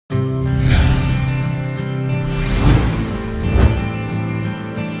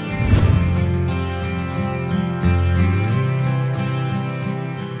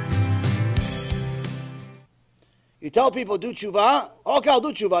tell people, do tshuva. Okay, I'll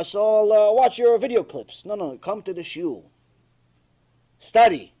do tshuva, so I'll watch your video clips. No, come to the shul.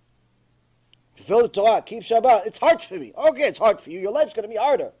 Study. Fulfill the Torah, keep Shabbat. It's hard for me. Okay, it's hard for you. Your life's going to be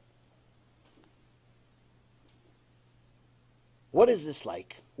harder. What is this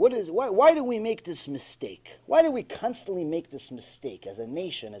like? Why do we make this mistake? Why do we constantly make this mistake as a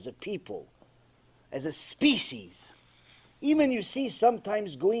nation, as a people, as a species? Even you see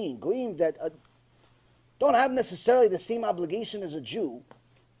sometimes goyim that don't have necessarily the same obligation as a Jew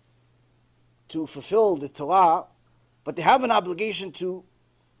to fulfill the Torah, but they have an obligation to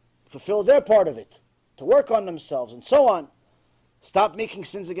fulfill their part of it, to work on themselves and so on. Stop making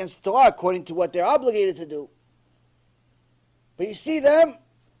sins against the Torah according to what they're obligated to do. But you see them,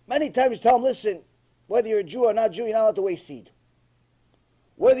 many times you tell them, listen, whether you're a Jew or not Jew, you're not allowed to waste seed.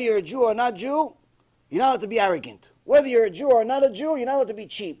 Whether you're a Jew or not Jew, you're not allowed to be arrogant. Whether you're a Jew or not a Jew, you're not allowed to be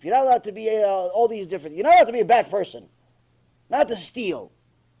cheap. You're not allowed to be all these different. You're not allowed to be a bad person. Not to steal.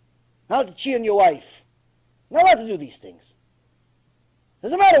 Not to cheat on your wife. Not allowed to do these things.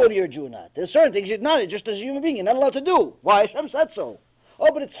 Doesn't matter whether you're a Jew or not. There's certain things you're not, just as a human being, you're not allowed to do. Why? Hashem said so.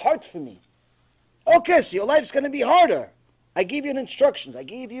 Oh, but it's hard for me. Okay, so your life's going to be harder. I gave you instructions. I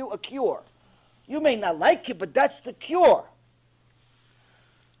gave you a cure. You may not like it, but that's the cure.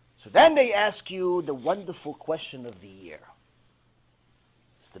 So then they ask you the wonderful question of the year.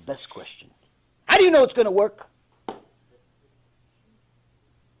 It's the best question. How do you know it's going to work?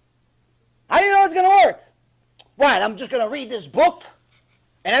 How do you know it's going to work? What, I'm just going to read this book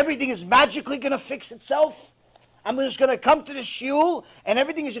and everything is magically going to fix itself? I'm just going to come to the shul and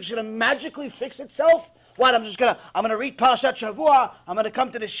everything is just going to magically fix itself? What, I'm going to read Parashat Shavua, I'm going to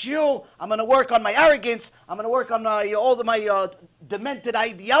come to the shul, I'm going to work on my arrogance, I'm going to work on all of my demented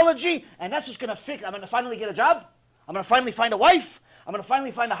ideology, and that's just going to fix, I'm going to finally get a job, I'm going to finally find a wife, I'm going to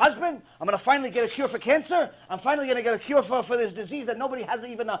finally find a husband, I'm going to finally get a cure for cancer, I'm finally going to get a cure for this disease that nobody has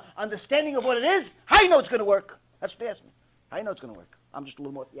even an understanding of what it is. How do you know it's going to work? That's what they asked me. How do you know it's going to work? I'm just a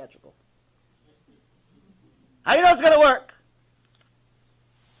little more theatrical. How do you know it's going to work?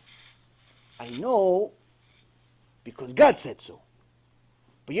 I know because God said so.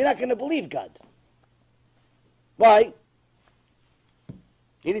 But you're not going to believe God. Why?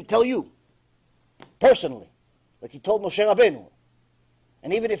 He didn't tell you personally, like he told Moshe Rabbeinu.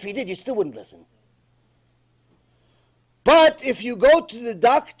 And even if he did, you still wouldn't listen. But if you go to the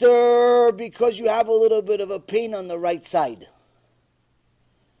doctor because you have a little bit of a pain on the right side,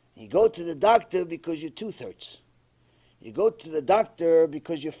 you go to the doctor because your tooth hurts, you go to the doctor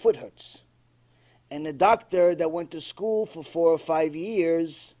because your foot hurts, and the doctor that went to school for 4 or 5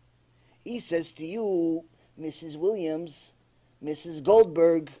 years, he says to you, Mrs. Williams, Mrs.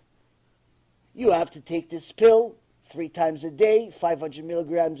 Goldberg, you have to take this pill 3 times a day, 500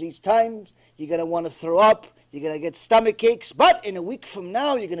 milligrams each time. You're going to want to throw up. You're going to get stomach aches. But in a week from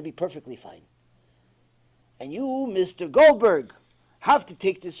now, you're going to be perfectly fine. And you, Mr. Goldberg, have to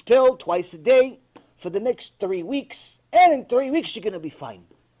take this pill twice a day for the next 3 weeks. And in 3 weeks, you're going to be fine.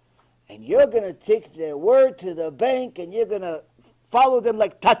 And you're going to take their word to the bank, and you're going to follow them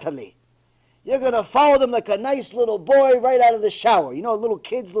like tatale. You're going to follow them like a nice little boy right out of the shower. You know, little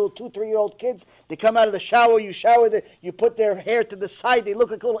kids, little 2, 3-year-old kids, they come out of the shower, you shower them, you put their hair to the side, they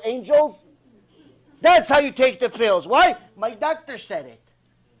look like little angels. That's how you take the pills. Why? My doctor said it.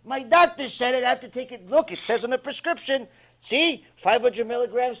 My doctor said it, I have to take it. Look, it says on the prescription, see, 500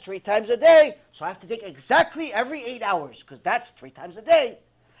 milligrams 3 times a day. So I have to take exactly every 8 hours, because that's 3 times a day.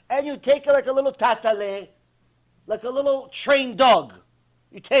 And you take it like a little tatale, like a little trained dog.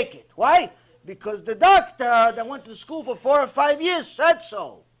 You take it. Why? Because the doctor that went to school for 4 or 5 years said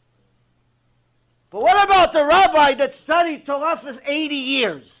so. But what about the rabbi that studied Torah for 80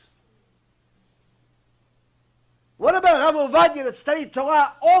 years? What about Rav Ovadia that studied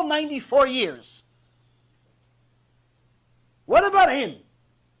Torah all 94 years? What about him?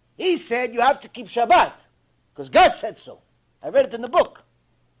 He said you have to keep Shabbat, because God said so. I read it in the book.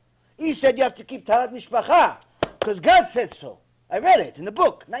 He said you have to keep Taharat Mishpacha, because God said so. I read it in the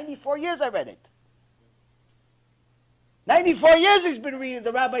book. 94 years I read it. 94 years he's been reading,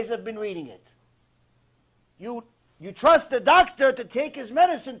 the rabbis have been reading it. You trust the doctor to take his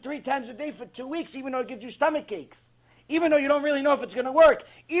medicine 3 times a day for 2 weeks, even though it gives you stomach aches. Even though you don't really know if it's going to work.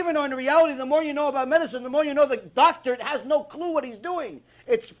 Even though in reality, the more you know about medicine, the more you know the doctor has no clue what he's doing.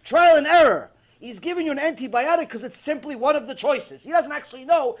 It's trial and error. He's giving you an antibiotic because it's simply one of the choices. He doesn't actually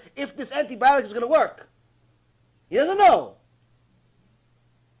know if this antibiotic is going to work. He doesn't know.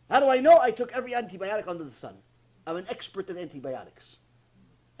 How do I know? I took every antibiotic under the sun. I'm an expert in antibiotics.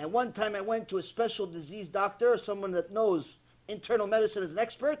 And one time I went to a special disease doctor, someone that knows internal medicine as an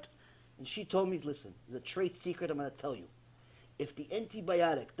expert, And she told me, listen, there's a trade secret I'm going to tell you. If the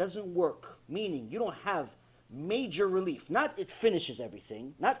antibiotic doesn't work, meaning you don't have major relief, not it finishes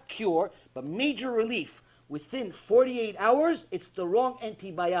everything, not cure, but major relief within 48 hours, it's the wrong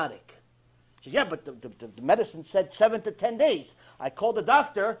antibiotic. She says, yeah, but the medicine said 7 to 10 days. I called the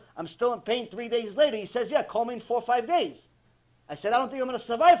doctor. I'm still in pain 3 days later. He says, yeah, call me in 4 or 5 days. I said, I don't think I'm going to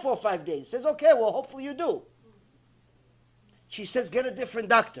survive 4 or 5 days. He says, okay, well, hopefully you do. She says, get a different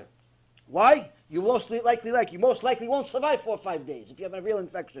doctor. Why? You most likely won't survive 4 or 5 days if you have a real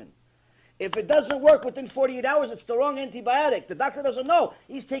infection. If it doesn't work within 48 hours, it's the wrong antibiotic. The doctor doesn't know.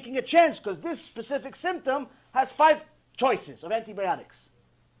 He's taking a chance because this specific symptom has 5 choices of antibiotics.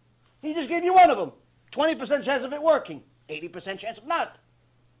 He just gave you one of them. 20% chance of it working. 80% chance of not.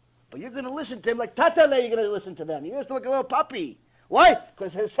 But you're going to listen to him like tatale, you're going to listen to them. You're going to look like a little puppy. Why?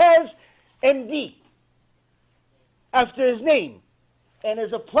 Because it says MD after his name. And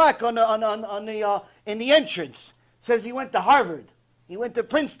there's a plaque in the entrance. It says he went to Harvard. He went to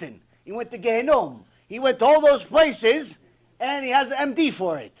Princeton. He went to Gehenom. He went to all those places, and he has an MD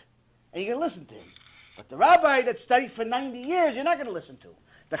for it. And you're going to listen to him. But the rabbi that studied for 90 years, you're not going to listen to.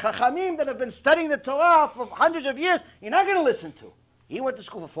 The chachamim that have been studying the Torah for hundreds of years, you're not going to listen to. He went to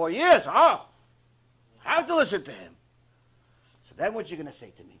school for 4 years. Oh, I have to listen to him. So then what you're going to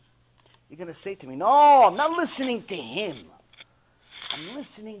say to me? You're going to say to me, no, I'm not listening to him. I'm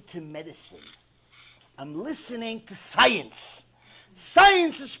listening to medicine. I'm listening to science.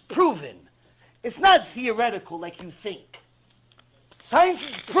 Science is proven. It's not theoretical like you think. Science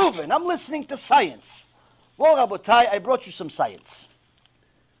is proven. I'm listening to science. Well, Rabotai, I brought you some science.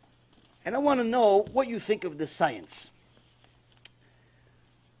 And I want to know what you think of this science.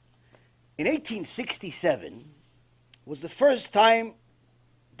 In 1867 was the first time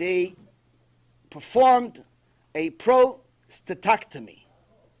they performed a prostatectomy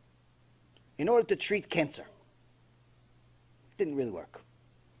in order to treat cancer. It didn't really work.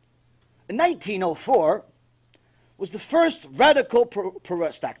 In 1904 was the first radical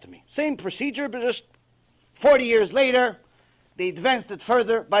prostatectomy. Same procedure, but just 40 years later, they advanced it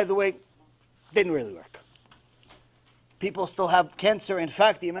further. By the way, didn't really work. People still have cancer. In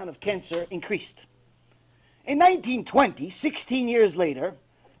fact, the amount of cancer increased. In 1920, 16 years later,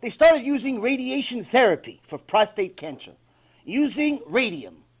 they started using radiation therapy for prostate cancer, using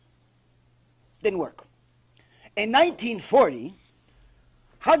radium. Didn't work. In 1940,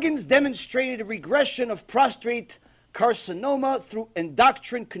 Huggins demonstrated a regression of prostate carcinoma through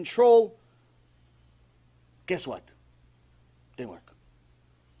endocrine control. Guess what? Didn't work.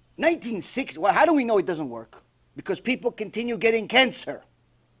 1960, well, how do we know it doesn't work? Because people continue getting cancer,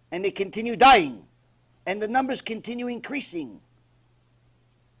 and they continue dying, and the numbers continue increasing.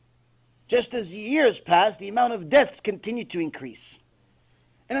 Just as years pass, the amount of deaths continue to increase.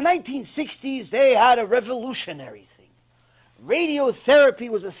 In the 1960s, they had a revolutionary thing. Radiotherapy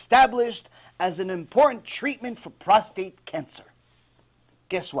was established as an important treatment for prostate cancer.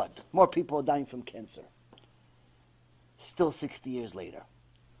 Guess what? More people are dying from cancer. Still 60 years later.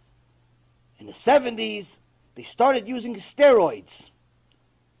 In the 70s, they started using steroids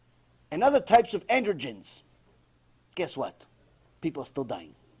and other types of androgens. Guess what? People are still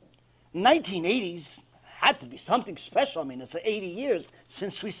dying. 1980s had to be something special. I mean, it's 80 years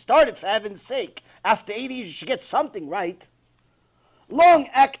since we started, for heaven's sake. After 80 years, you should get something right.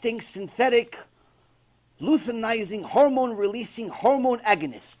 Long-acting synthetic luteinizing hormone-releasing hormone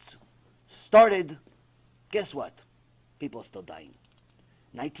agonists started. Guess what? People are still dying.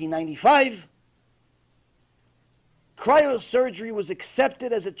 1995, cryosurgery was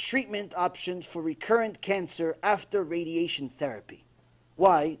accepted as a treatment option for recurrent cancer after radiation therapy.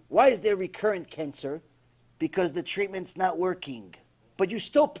 Why? Why is there recurrent cancer? Because the treatment's not working. But you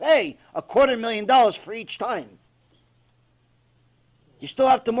still pay $250,000 for each time. You still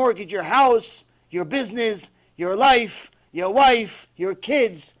have to mortgage your house, your business, your life, your wife, your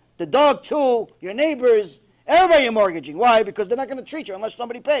kids, the dog too, your neighbors. Everybody you're mortgaging. Why? Because they're not going to treat you unless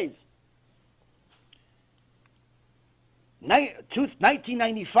somebody pays.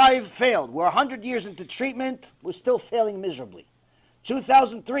 1995 failed. We're 100 years into treatment. We're still failing miserably.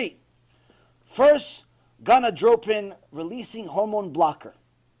 2003, first gonadotropin releasing hormone blocker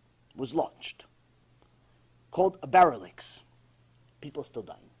was launched, called Abarelix. People are still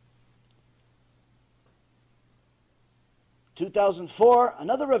dying. 2004,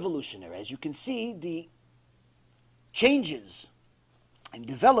 another revolutionary. As you can see, the changes and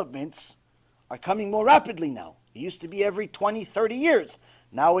developments are coming more rapidly now. It used to be every 20, 30 years.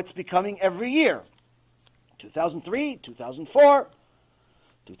 Now it's becoming every year. 2003, 2004,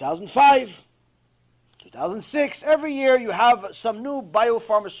 2005. 2006, every year you have some new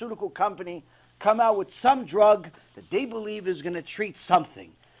biopharmaceutical company come out with some drug that they believe is going to treat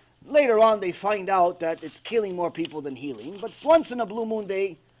something. Later on, they find out that it's killing more people than healing, but once in a blue moon,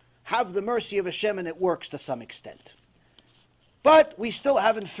 they have the mercy of Hashem and it works to some extent. But we still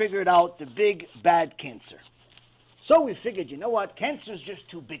haven't figured out the big, bad cancer. So we figured, you know what, cancer is just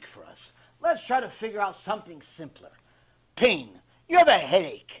too big for us. Let's try to figure out something simpler. Pain. You have a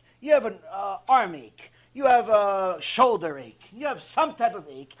headache. You have an arm ache. You have a shoulder ache. You have some type of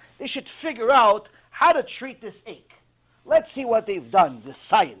ache. They should figure out how to treat this ache. Let's see what they've done, the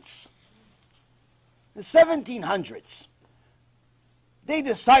science. In the 1700s, they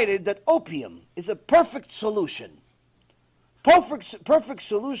decided that opium is a perfect solution. Perfect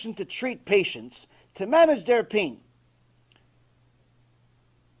solution to treat patients, to manage their pain.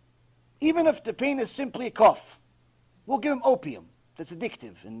 Even if the pain is simply a cough, we'll give him opium. That's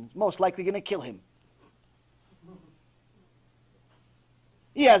addictive and most likely going to kill him.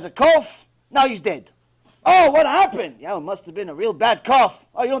 He has a cough, now he's dead. Oh, what happened? Yeah, it must have been a real bad cough.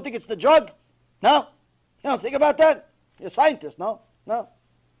 Oh, you don't think it's the drug? No? You don't think about that? You're a scientist, no? No.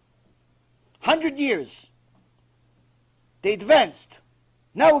 100 years. They advanced.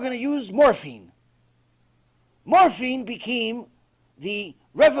 Now we're going to use morphine. Morphine became the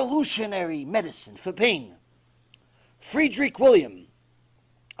revolutionary medicine for pain. Friedrich Wilhelm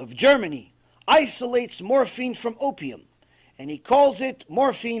of Germany isolates morphine from opium, and he calls it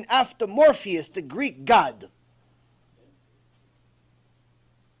morphine after Morpheus, the Greek god.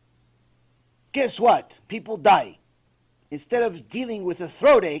 Guess what? People die. Instead of dealing with a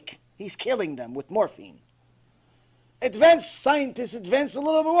throat ache, he's killing them with morphine. Advanced scientists advance a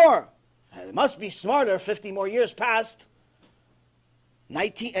little bit more. It must be smarter. 50 more years passed.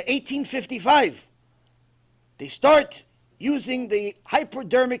 1855. They start using the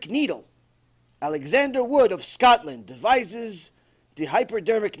hypodermic needle. Alexander Wood of Scotland devises the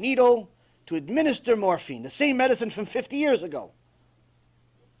hypodermic needle to administer morphine, the same medicine from 50 years ago.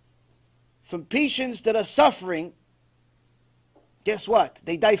 From patients that are suffering, guess what?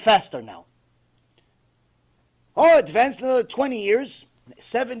 They die faster now. Oh, advanced another 20 years,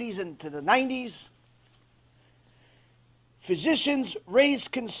 70s into the 90s. Physicians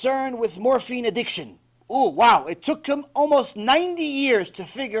raised concern with morphine addiction. Oh, wow, it took them almost 90 years to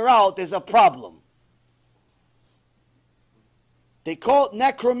figure out there's a problem. They call it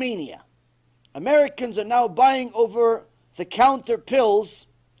necromania. Americans are now buying over-the-counter pills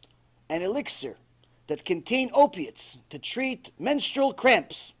and elixir that contain opiates to treat menstrual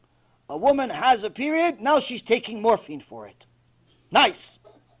cramps. A woman has a period, now she's taking morphine for it. Nice.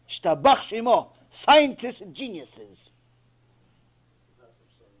 Shtabach shemo. Scientists and geniuses.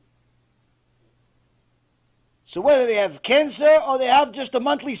 So whether they have cancer or they have just a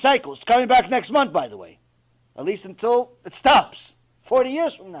monthly cycle, it's coming back next month, by the way. At least until it stops. 40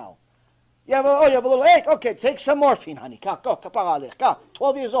 years from now. You have a little ache? Okay, take some morphine, honey. Go, kapara alech. Go.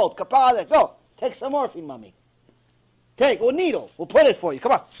 12 years old. Kapara alech. Go. Take some morphine, mommy. Take, or needle. We'll put it for you.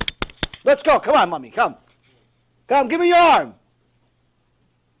 Come on. Let's go. Come on, mommy. Come. Come, give me your arm.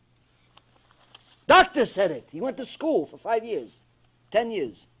 Doctor said it. He went to school for 5 years. 10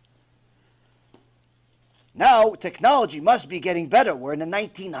 years. Now, technology must be getting better. We're in the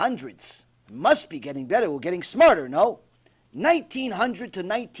 1900s. It must be getting better. We're getting smarter, no? 1900 to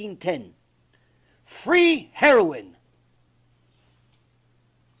 1910. Free heroin.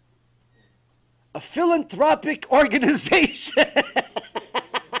 A philanthropic organization.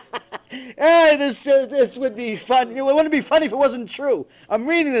 This would be fun. It wouldn't be funny if it wasn't true. I'm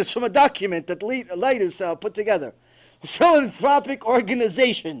reading this from a document that Light put together. A philanthropic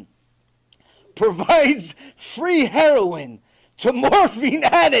organization provides free heroin to morphine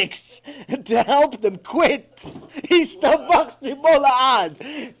addicts to help them quit. This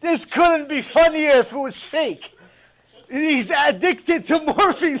couldn't be funnier if it was fake. He's addicted to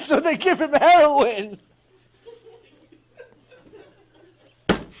morphine, so they give him heroin.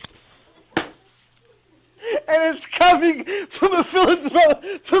 And it's coming from a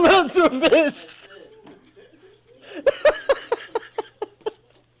philanthropist.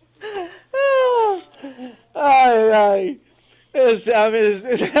 Aye. Yes, I mean,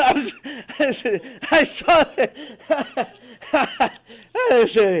 I saw it.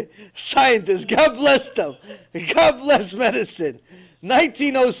 Scientists, God bless them. God bless medicine.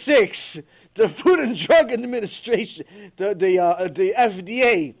 1906, the Food and Drug Administration, the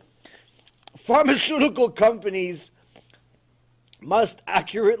FDA, pharmaceutical companies must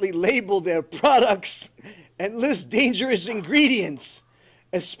accurately label their products and list dangerous ingredients,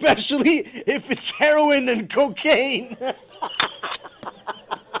 especially if it's heroin and cocaine.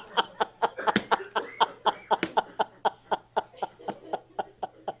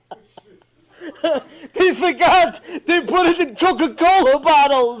 forgot. They put it in Coca-Cola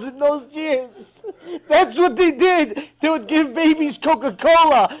bottles in those years. That's what they did. They would give babies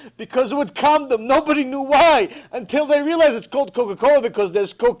Coca-Cola because it would calm them. Nobody knew why until they realized it's called Coca-Cola because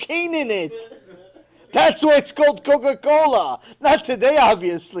there's cocaine in it. That's why it's called Coca-Cola. Not today,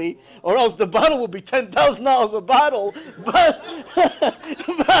 obviously, or else the bottle would be $10,000 a bottle. But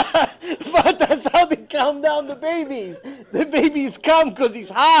that's how they calm down the babies. The baby's calm because he's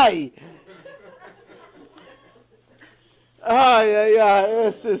high. Yeah.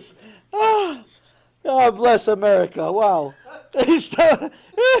 This is... God bless America. Wow.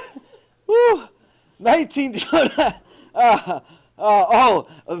 19...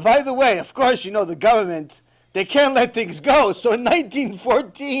 by the way, of course, you know, the government, they can't let things go. So in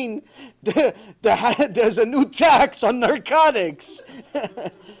 1914, there's a new tax on narcotics.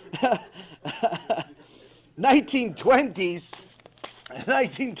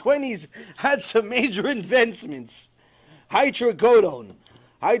 1920s had some major advancements. Hydrocodone.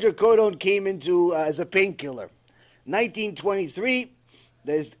 Hydrocodone came into as a painkiller. 1923,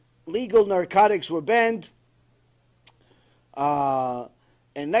 there's legal narcotics were banned.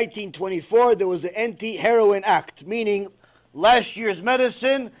 In 1924, there was the Anti-Heroin Act, meaning last year's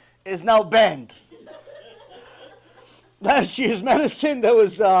medicine is now banned. Last year's medicine that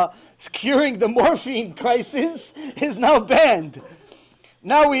was curing the morphine crisis is now banned.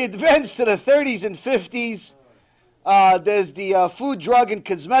 Now we advance to the 30s and 50s. There's the Food, Drug, and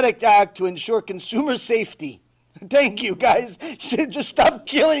Cosmetic Act to ensure consumer safety. Thank you, guys. Just stop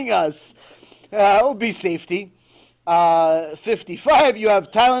killing us. It will be safety. 55, you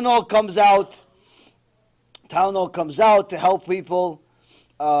have Tylenol comes out. Tylenol comes out to help people.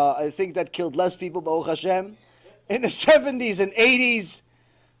 I think that killed less people, Baruch Hashem. In the 70s and 80s,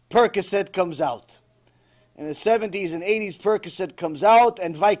 Percocet comes out. In the 70s and 80s, Percocet comes out,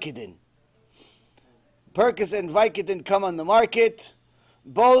 and Vicodin. Percocet and Vicodin come on the market.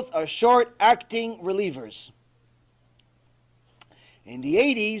 Both are short-acting relievers. In the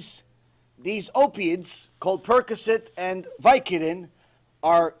 80s, these opiates, called Percocet and Vicodin,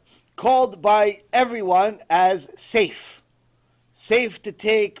 are called by everyone as safe. Safe to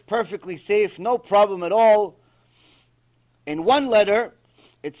take, perfectly safe, no problem at all. In one letter,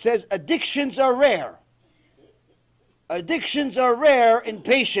 it says addictions are rare. Addictions are rare in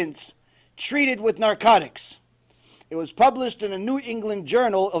patients treated with narcotics. It was published in a New England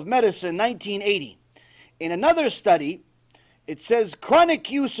Journal of Medicine, 1980. In another study, it says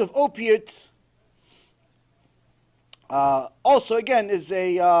chronic use of opiates also again is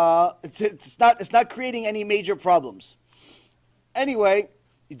it's not creating any major problems. Anyway,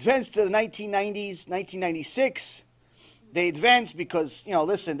 advanced to the 1990s, 1996. They advanced because, you know,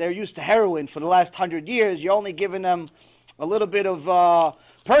 listen, they're used to heroin for the last 100 years. You're only giving them a little bit of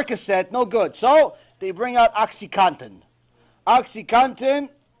Percocet, no good. So they bring out OxyContin. OxyContin,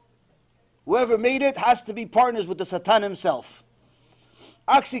 whoever made it has to be partners with the Satan himself.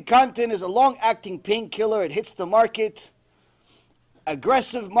 OxyContin is a long-acting painkiller. It hits the market.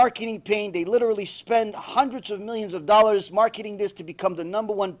 Aggressive marketing pain. They literally spend hundreds of millions of dollars marketing this to become the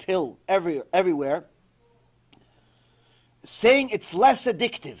 #1 pill everywhere. Saying it's less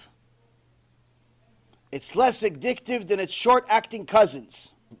addictive. It's less addictive than its short-acting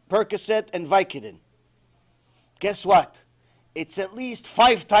cousins, Percocet and Vicodin. Guess what? It's at least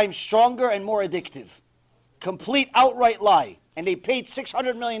 5 times stronger and more addictive. Complete outright lie. And they paid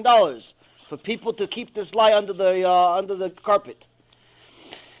 $600 million for people to keep this lie under the carpet.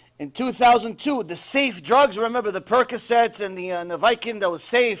 In 2002, the safe drugs, remember the Percocet and the Vicodin that was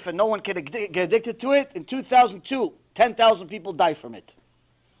safe and no one could get addicted to it? In 2002, 10,000 people died from it.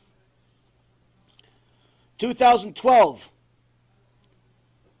 2012,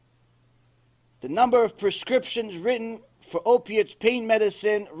 the number of prescriptions written for opiate pain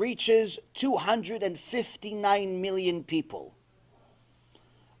medicine reaches 259 million people.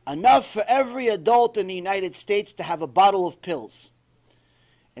 Enough for every adult in the United States to have a bottle of pills.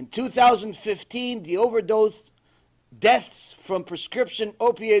 In 2015, the overdose deaths from prescription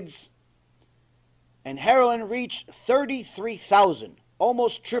opiates and heroin reached 33,000,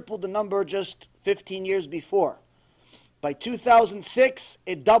 almost triple the number just 15 years before. By 2006,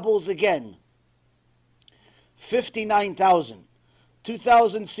 it doubles again. 59,000.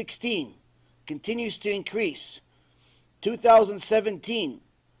 2016 continues to increase. 2017,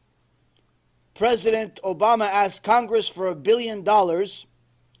 President Obama asked Congress for $1 billion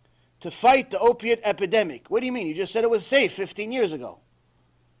to fight the opiate epidemic. What do you mean? You just said it was safe 15 years ago.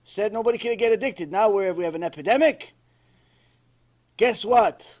 Said nobody can get addicted. Now we have an epidemic. Guess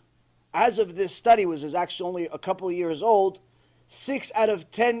what? As of this study, which is actually only a couple of years old, 6 out of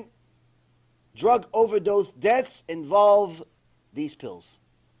 10 drug overdose deaths involve these pills.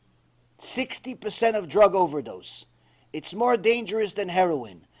 60% of drug overdose. It's more dangerous than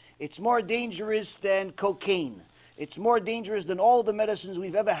heroin. It's more dangerous than cocaine. It's more dangerous than all the medicines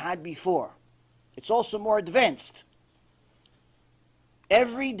we've ever had before. It's also more advanced.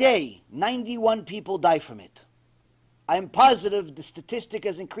 Every day, 91 people die from it. I'm positive the statistic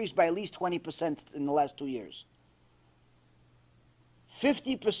has increased by at least 20% in the last 2 years.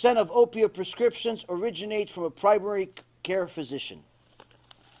 50% of opioid prescriptions originate from a primary care physician.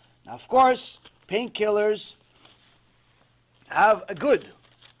 Now, of course, painkillers have a good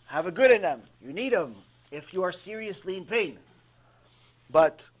in them. You need them if you are seriously in pain.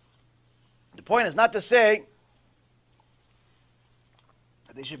 But the point is not to say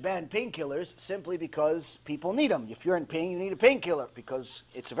that they should ban painkillers simply because people need them. If you're in pain, you need a painkiller because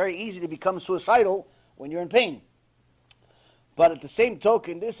it's very easy to become suicidal when you're in pain. But at the same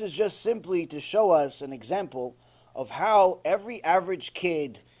token, this is just simply to show us an example of how every average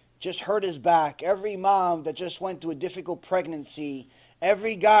kid just hurt his back, every mom that just went through a difficult pregnancy,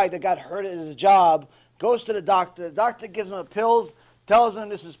 every guy that got hurt at his job goes to the doctor gives him pills, tells him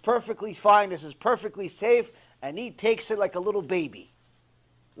this is perfectly fine, this is perfectly safe, and he takes it like a little baby.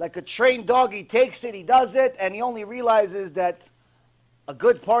 Like a trained dog, he takes it, he does it, and he only realizes that a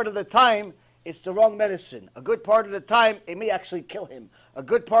good part of the time it's the wrong medicine. A good part of the time it may actually kill him. A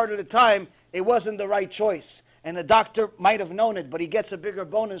good part of the time it wasn't the right choice. And the doctor might have known it, but he gets a bigger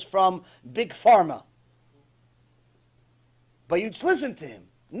bonus from Big Pharma. But you just listen to him,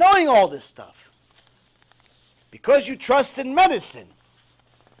 knowing all this stuff. Because you trust in medicine.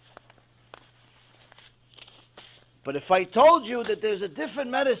 But if I told you that there's a different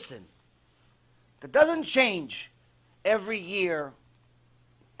medicine that doesn't change every year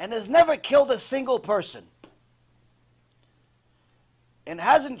and has never killed a single person and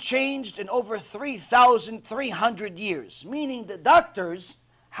hasn't changed in over 3,300 years, meaning the doctors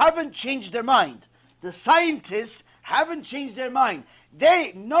haven't changed their mind. The scientists haven't changed their mind.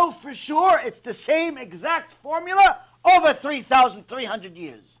 They know for sure it's the same exact formula over 3,300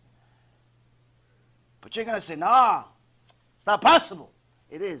 years. But you're going to say, nah, it's not possible.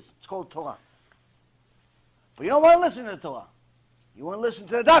 It is. It's called Torah. But you don't want to listen to the Torah. You want to listen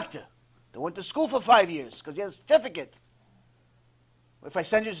to the doctor that went to school for 5 years because he has a certificate. If I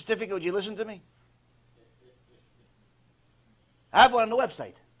send you a certificate, would you listen to me? I have one on the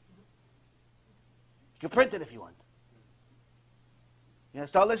website. You can print it if you want. You want to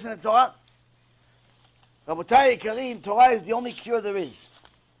start listening to Torah? Rabotai Kareem, Torah is the only cure there is.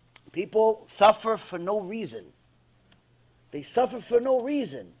 People suffer for no reason. They suffer for no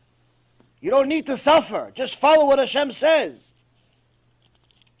reason. You don't need to suffer. Just follow what Hashem says.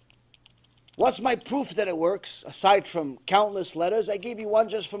 What's my proof that it works, aside from countless letters? I gave you one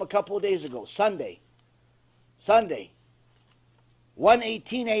just from a couple of days ago, Sunday,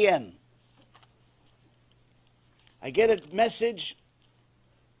 1:18 a.m. I get a message,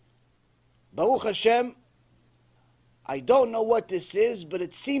 Baruch Hashem, I don't know what this is, but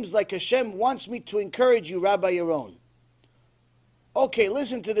it seems like Hashem wants me to encourage you, Rabbi Yaron. Okay,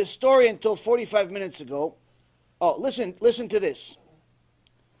 listen to this story until 45 minutes ago. Oh, listen to this.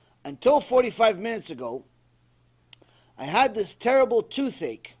 Until 45 minutes ago, I had this terrible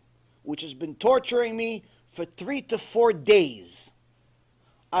toothache, which has been torturing me for 3 to 4 days.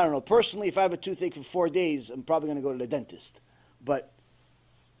 I don't know, personally, if I have a toothache for 4 days, I'm probably going to go to the dentist. But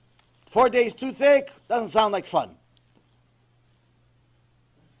 4 days toothache doesn't sound like fun.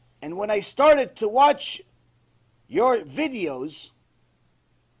 And when I started to watch your videos,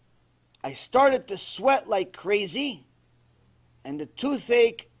 I started to sweat like crazy, and the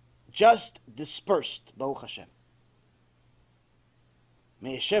toothache just dispersed, Baruch Hashem.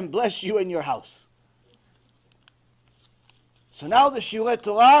 May Hashem bless you and your house. So now the Shiurei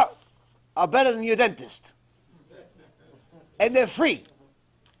Torah are better than your dentist. And they're free.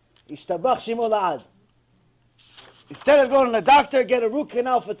 Ishtabach Shemo La'ad. Instead of going to the doctor, get a root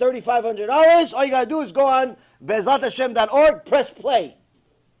canal for $3,500, all you got to do is go on BezratHashem.org, press play.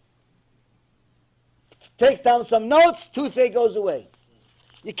 Take down some notes, toothache goes away.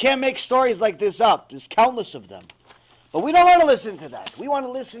 You can't make stories like this up. There's countless of them. But we don't want to listen to that. We want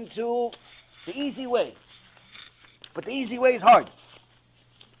to listen to the easy way. But the easy way is hard.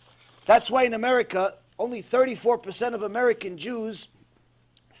 That's why in America, only 34% of American Jews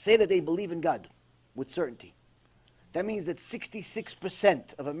say that they believe in God with certainty. That means that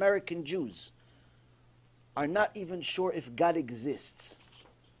 66% of American Jews are not even sure if God exists.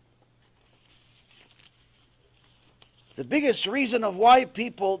 The biggest reason of why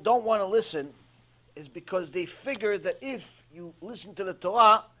people don't want to listen is because they figure that if you listen to the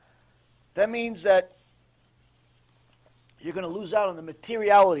Torah, That means that you're going to lose out on the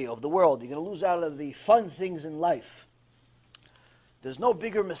materiality of the world. You're going to lose out on the fun things in life. There's no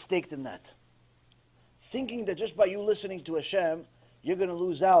bigger mistake than that. Thinking that just by you listening to Hashem, you're going to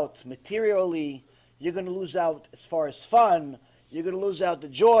lose out materially, you're going to lose out as far as fun, you're going to lose out the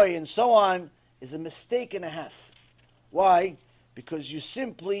joy and so on, is a mistake and a half. Why? Because you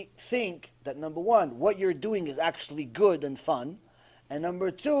simply think that, number one, what you're doing is actually good and fun, and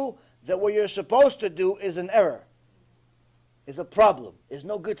number two, that what you're supposed to do is an error, is a problem, is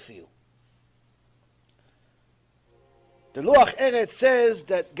no good for you. The Luach Eretz says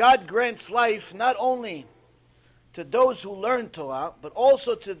that God grants life not only to those who learn Torah, but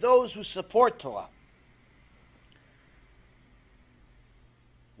also to those who support Torah.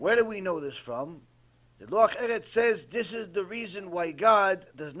 Where do we know this from? The Luach Eretz says this is the reason why God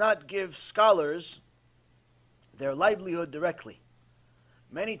does not give scholars their livelihood directly.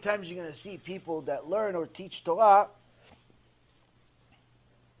 Many times you're going to see people that learn or teach Torah.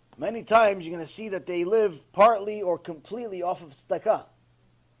 Many times you're going to see that they live partly or completely off of tzedakah.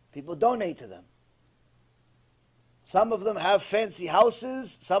 People donate to them. Some of them have fancy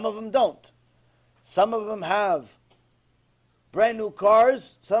houses, some of them don't. Some of them have brand new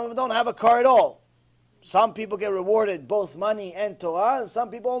cars, some of them don't have a car at all. Some people get rewarded both money and Torah, and some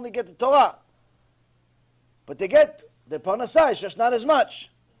people only get the Torah. But they get their parnassah, it's just not as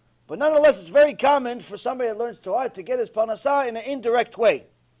much. But nonetheless, it's very common for somebody that learns Torah to get his parnassah in an indirect way.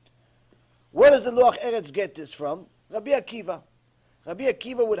 Where does the Luach Eretz get this from? Rabbi Akiva. Rabbi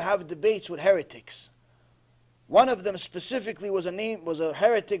Akiva would have debates with heretics. One of them specifically was a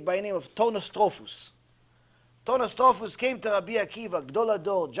heretic by the name of Tonostrophus. Tonostrophus came to Rabbi Akiva, Gdol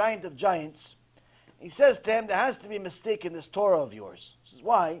Hador, giant of giants. He says to him, there has to be a mistake in this Torah of yours. He says,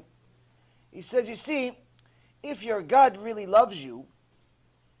 why? He says, you see, if your God really loves you,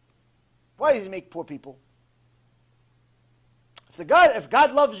 why does he make poor people? If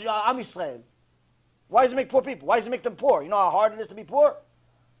God loves you, Am Yisrael, why does he make poor people? Why does he make them poor? You know how hard it is to be poor?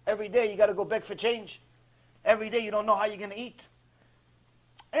 Every day you got to go beg for change. Every day you don't know how you're going to eat.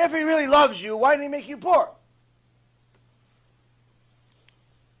 If he really loves you, why did he make you poor?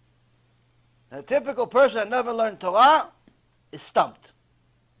 A typical person that never learned Torah is stumped.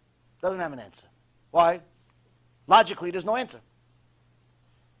 Doesn't have an answer. Why? Logically, there's no answer.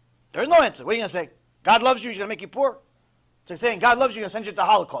 There is no answer. What are you going to say? God loves you, he's going to make you poor? It's like saying, God loves you, he's going to send you to the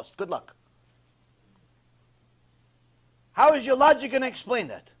Holocaust. Good luck. How is your logic going to explain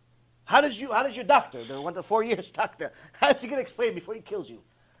that? How does your doctor, the one to 4 years doctor, how's he going to explain before he kills you?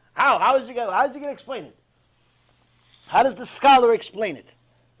 How is he going to explain it? How does the scholar explain it?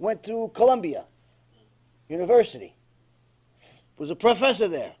 Went to Columbia University. Was a professor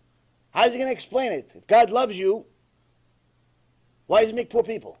there. How is he going to explain it? If God loves you, why does he make poor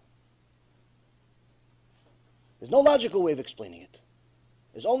people? There's no logical way of explaining it.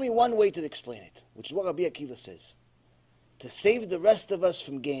 There's only one way to explain it, which is what Rabbi Akiva says. To save the rest of us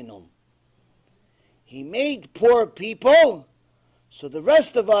from Gehinnom. He made poor people, so the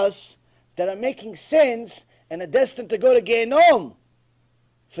rest of us that are making sins and are destined to go to Gehinnom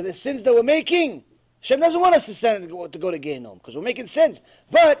for the sins that we're making, Hashem doesn't want us to go to Gehinnom because we're making sins,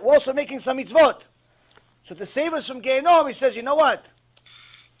 but we're also making some mitzvot. So to save us from Gehinnom, he says, you know what?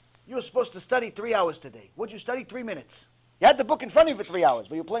 You were supposed to study 3 hours today. What'd you study? 3 minutes. You had the book in front of you for 3 hours,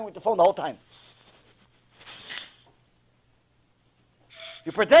 but you were playing with the phone the whole time.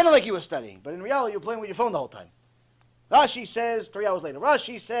 You pretended like you were studying, but in reality, you're playing with your phone the whole time. Rashi says, 3 hours later,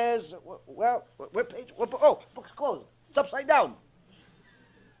 Rashi says, well, what page? Oh, book's closed. It's upside down.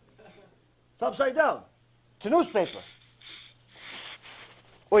 It's upside down. It's a newspaper.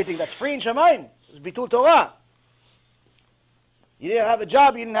 What do you think, that's free in Shamayim? It's Bitul Torah. You didn't have a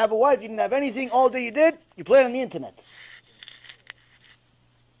job, you didn't have a wife, you didn't have anything. All that you did, you played on the internet.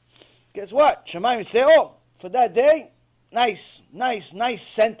 Guess what? Shamayim say, oh, for that day, nice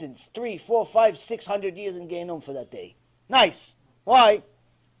sentence. 3, 4, 5, 600 years in Gehinnom for that day. Nice. Why?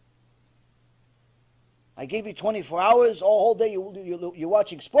 I gave you 24 hours, all day you're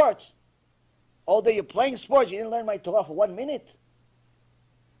watching sports. All day you're playing sports, you didn't learn my Torah for 1 minute.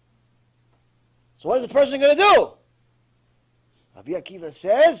 So what is the person going to do? Rabbi Akiva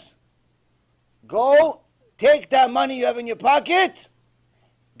says, go, take that money you have in your pocket,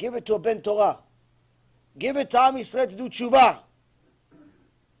 give it to a Ben Torah. Give it to Am Yisrael to do tshuva.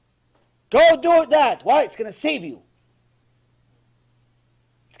 Go do that. Why? It's going to save you.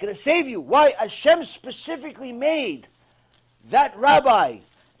 It's going to save you. Why? Hashem specifically made that rabbi,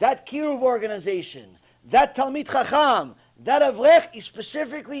 that kiruv organization, that Talmid Chacham, that Avrech, he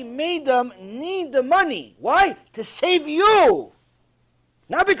specifically made them need the money. Why? To save you.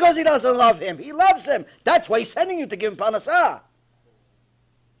 Not because he doesn't love him. He loves him. That's why he's sending you to give him parnasah.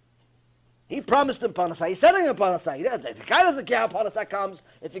 He promised him parnasah. He's sending him parnasah. The guy doesn't care how parnasah comes,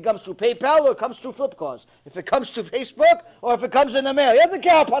 if it comes through PayPal or it comes through Flipkart, if it comes through Facebook or if it comes in the mail. He doesn't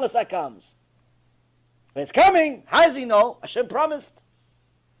care how parnasah comes. But it's coming. How does he know? Hashem promised.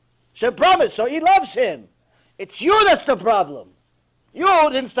 Hashem promised, so he loves him. It's you that's the problem. You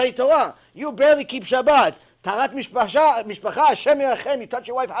didn't study Torah. You barely keep Shabbat. Tarat mishpacha, Hashem yirachem. You touch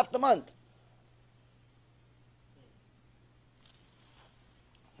your wife half the month.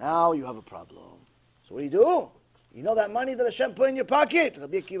 Now you have a problem. So what do? You know that money that Hashem put in your pocket?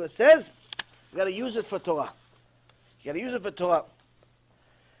 Rabbi Akiva says, you got to use it for Torah. You got to use it for Torah.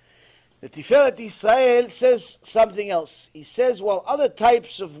 The Tiferet Israel says something else. He says, while other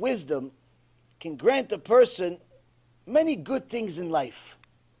types of wisdom can grant a person many good things in life,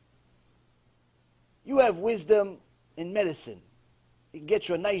 you have wisdom in medicine. It can get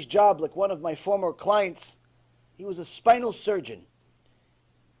you a nice job, like one of my former clients. He was a spinal surgeon.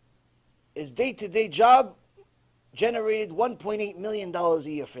 His day-to-day job generated $1.8 million a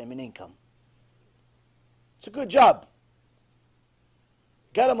year for him in income. It's a good job.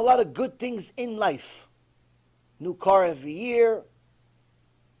 Got him a lot of good things in life. New car every year.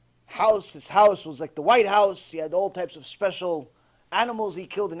 House. His house was like the White House. He had all types of special animals he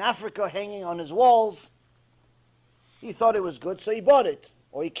killed in Africa hanging on his walls. He thought it was good, so he bought it.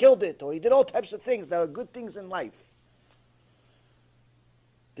 Or he killed it. Or he did all types of things that are good things in life.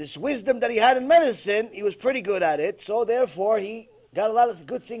 This wisdom that he had in medicine, he was pretty good at it. So therefore, he got a lot of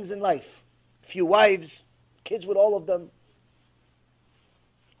good things in life. A few wives, kids with all of them.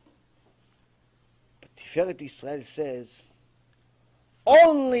 But Tiferet Israel says,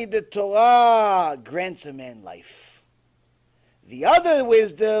 only the Torah grants a man life. The other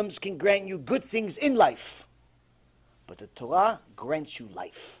wisdoms can grant you good things in life. But the Torah grants you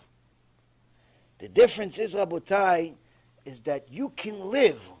life. The difference is, Rabotai, is that you can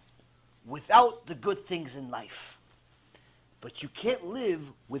live without the good things in life. But you can't live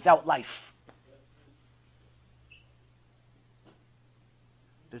without life.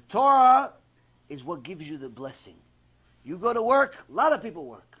 The Torah is what gives you the blessing. You go to work, a lot of people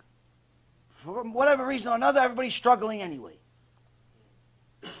work. For whatever reason or another, everybody's struggling anyway.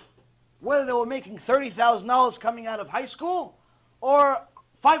 Whether they were making $30,000 coming out of high school or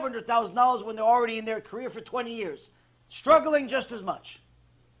 $500,000 when they're already in their career for 20 years. Struggling just as much.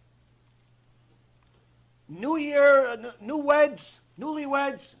 New year,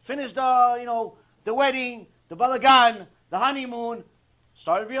 newlyweds, finished the wedding, the balagan, the honeymoon,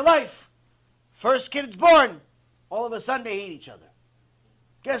 start of your life. First kid is born, all of a sudden they hate each other.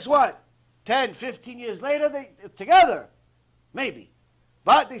 Guess what? 10, 15 years later, they're together. Maybe.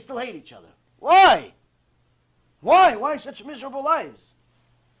 But they still hate each other. Why? Why such miserable lives?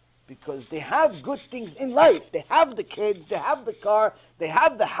 Because they have good things in life. They have the kids, they have the car, they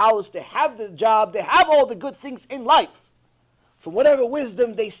have the house, they have the job, they have all the good things in life. From whatever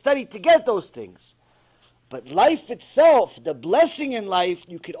wisdom they study to get those things. But life itself, the blessing in life,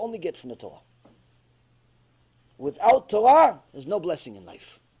 you can only get from the Torah. Without Torah, there's no blessing in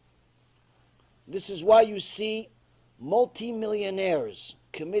life. This is why you see multi-millionaires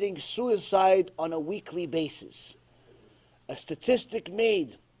committing suicide on a weekly basis. A statistic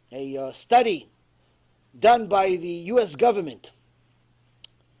made, a study done by the U.S. government,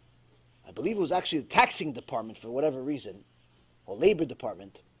 I believe it was actually the taxing department for whatever reason, or labor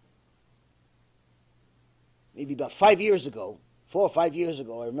department, maybe about 5 years ago, 4 or 5 years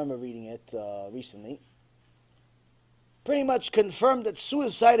ago, I remember reading it recently, pretty much confirmed that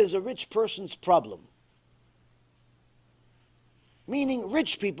suicide is a rich person's problem. Meaning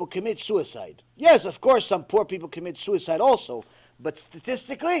rich people commit suicide. Yes, of course, some poor people commit suicide also, but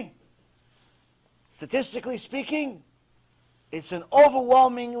statistically speaking, it's an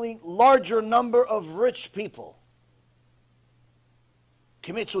overwhelmingly larger number of rich people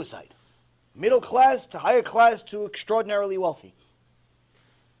commit suicide. Middle class to higher class to extraordinarily wealthy.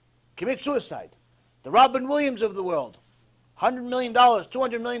 Commit suicide. The Robin Williams of the world, $100 million,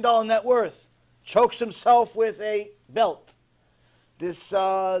 $200 million net worth, chokes himself with a belt. This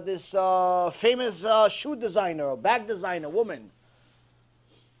famous shoe designer or bag designer woman,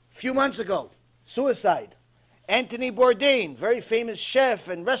 a few months ago, suicide. Anthony Bourdain, very famous chef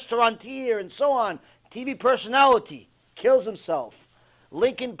and restaurateur and so on, TV personality, kills himself.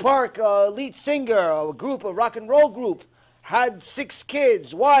 Linkin Park, lead singer, a group, a rock and roll group, had 6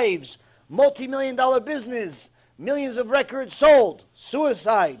 kids, wives, multi-million-dollar business, millions of records sold,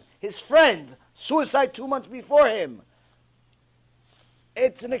 suicide. His friend, suicide 2 months before him.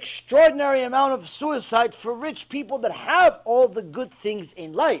 It's an extraordinary amount of suicide for rich people that have all the good things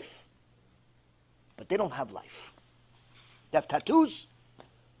in life, but they don't have life. They have tattoos,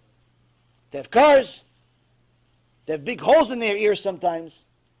 they have cars, they have big holes in their ears sometimes,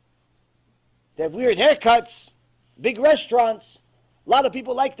 they have weird haircuts, big restaurants. A lot of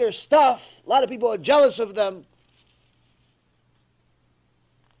people like their stuff. A lot of people are jealous of them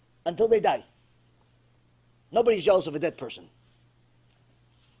until they die. Nobody's jealous of a dead person.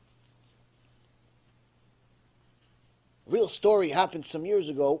 A real story happened some years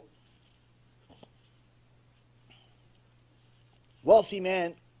ago. Wealthy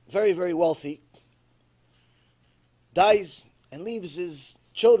man, very, very wealthy, dies and leaves his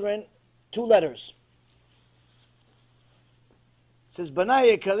children 2 letters. It says,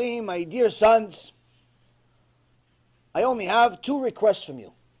 Banai Karim, my dear sons, I only have 2 requests from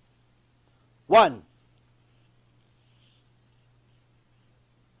you. 1,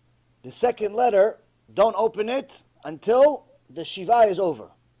 the second letter, don't open it until the Shiva is over.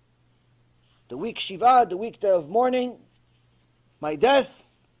 The week Shiva, the week of mourning, my death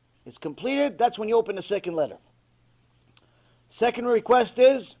is completed. That's when you open the second letter. Second request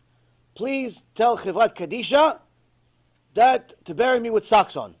is, please tell Chevrat Kadisha that to bury me with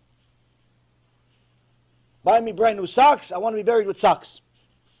socks on. Buy me brand new socks. I want to be buried with socks.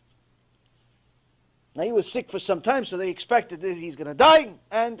 Now he was sick for some time, so they expected that he's going to die.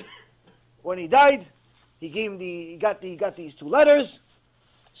 And when he died, he got these 2 letters.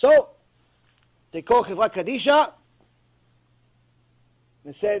 So they called Chevrat Kadisha.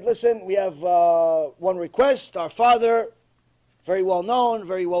 They said, listen, we have one request. Our father, very well known,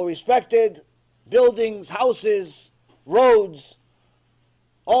 very well respected, buildings, houses, roads,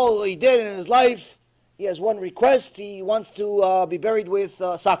 all he did in his life, he has one request. He wants to be buried with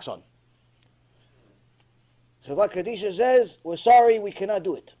socks on. Chevrat Kadisha says, we're sorry, we cannot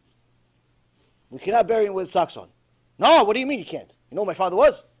do it. We cannot bury him with socks on. No, what do you mean you can't? You know who my father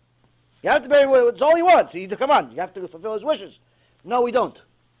was? You have to bury him with, it's all he wants. Come on, you have to fulfill his wishes. No, we don't.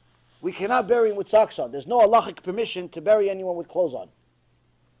 We cannot bury him with socks on. There's no halachic permission to bury anyone with clothes on.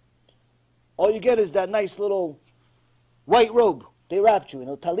 All you get is that nice little white robe. They wrapped you in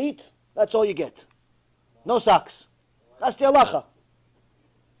a talit. That's all you get. No socks. That's the halacha.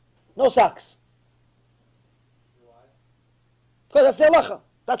 No socks. Because that's the halacha.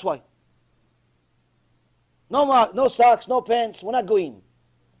 That's why. No socks, no pants. We're not goyim.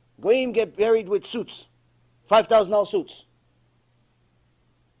 Goyim get buried with suits. $5,000 suits.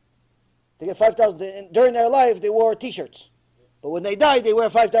 They get $5,000. During their life, they wore T-shirts. But when they die, they wear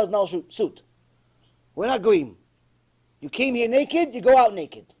a $5,000 suit. We're not goyim. You came here naked, you go out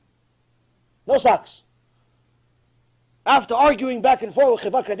naked. No socks. After arguing back and forth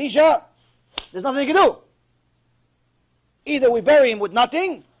with Chevrat Kadisha, there's nothing you can do. Either we bury him with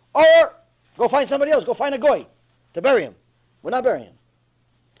nothing, or go find somebody else, go find a goy to bury him. We're not burying him.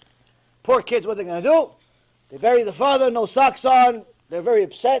 Poor kids, what they're going to do? They bury the father, no socks on. They're very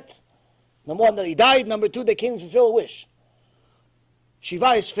upset. Number 1, that he died. Number 2, they can't fulfill a wish.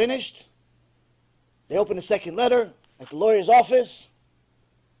 Shiva is finished. They open the second letter at the lawyer's office.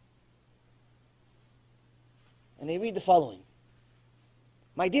 And they read the following.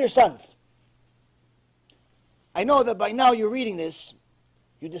 My dear sons, I know that by now you're reading this,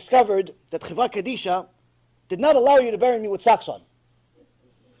 you discovered that Chevrat Kadisha did not allow you to bury me with socks on.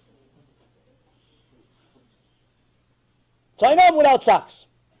 So I know I'm without socks.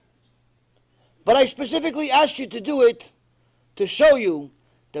 But I specifically asked you to do it to show you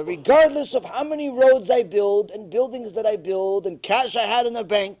that regardless of how many roads I build and buildings that I build and cash I had in the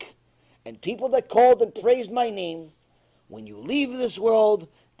bank and people that called and praised my name, when you leave this world,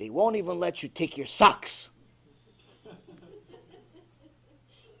 they won't even let you take your socks.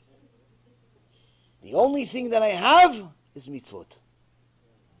 The only thing that I have is mitzvot.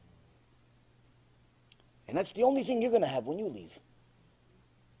 And that's the only thing you're going to have when you leave.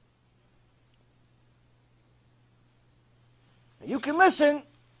 You can listen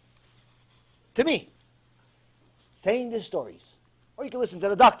to me saying these stories. Or you can listen to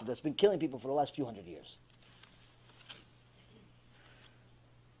the doctor that's been killing people for the last few hundred years.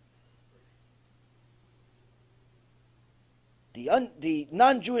 The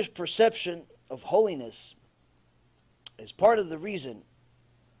non-Jewish perception of holiness is part of the reason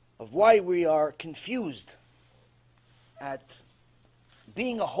of why we are confused at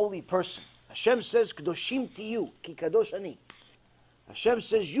being a holy person. Hashem says, Kadoshim tiyu, ki kadosh ani. Hashem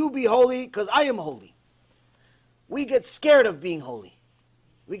says, you be holy because I am holy. We get scared of being holy.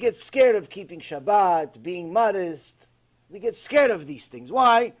 We get scared of keeping Shabbat, being modest. We get scared of these things.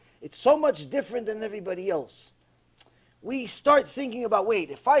 Why? It's so much different than everybody else. we start thinking about, wait,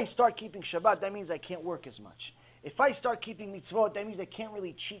 if I start keeping Shabbat, that means I can't work as much. If I start keeping mitzvot, that means I can't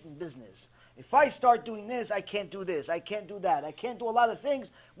really cheat in business. If I start doing this, I can't do this. I can't do that. I can't do a lot of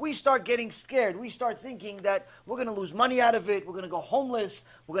things. We start getting scared. We start thinking that we're going to lose money out of it. We're going to go homeless.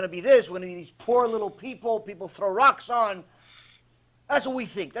 We're going to be this. We're going to be these poor little people. People throw rocks on. That's what we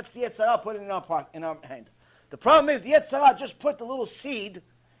think. That's the Yetzer Hara put it in our hand. The problem is the Yetzer Hara just put the little seed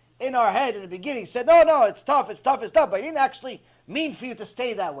in our head in the beginning. He said, no, it's tough, it's tough, it's tough. But he didn't actually mean for you to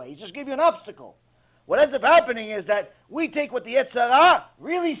stay that way. He just gave you an obstacle. What ends up happening is that we take what the Yetzer Hara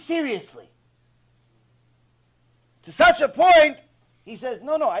really seriously. To such a point, he says,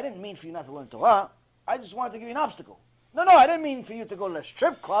 no, I didn't mean for you not to learn Torah. I just wanted to give you an obstacle. No, I didn't mean for you to go to a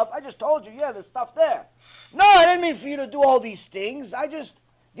strip club. I just told you, there's stuff there. No, I didn't mean for you to do all these things. The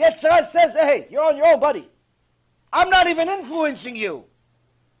Yetzer Hara says, hey, you're on your own, buddy. I'm not even influencing you.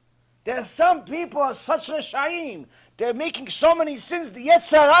 There are some people are such reshaim. They're making so many sins. The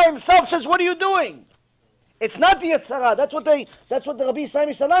Yetzer Hara himself says, what are you doing? It's not the Yetzer Hara. That's what the Rabbi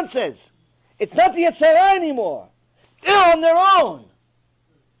Sami Salan says. It's not the Yetzer Hara anymore. They're on their own.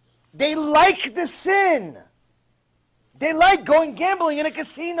 They like the sin. They like going gambling in a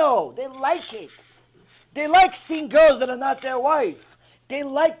casino. They like it. They like seeing girls that are not their wife. They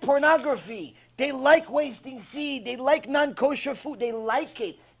like pornography. They like wasting seed. They like non-kosher food. They like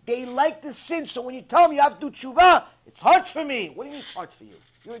it. They like the sin. So when you tell them you have to do tshuva, it's hard for me. What do you mean it's hard for you?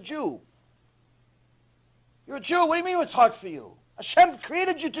 You're a Jew. You're a Jew. What do you mean it's hard for you? Hashem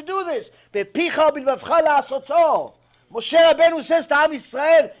created you to do this. Bepicha bilvavcha la'asoto. Moshe Rabbeinu says to Am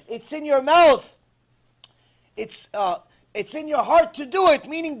Yisrael, it's in your mouth. It's in your heart to do it,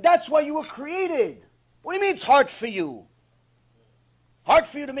 meaning that's why you were created. What do you mean it's hard for you? Hard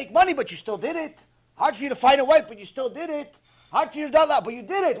for you to make money, but you still did it. Hard for you to find a wife, but you still did it. Hard for you to do that, but you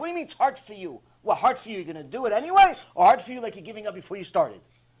did it. What do you mean it's hard for you? What, hard for you, you're going to do it anyway? Or hard for you like you're giving up before you started?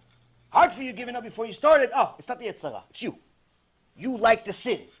 Hard for you giving up before you started? Oh, it's not the Yetzer Hara. It's you. You like the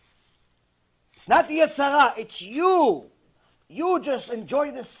sin. It's not the Yetzer Hara. It's you. You just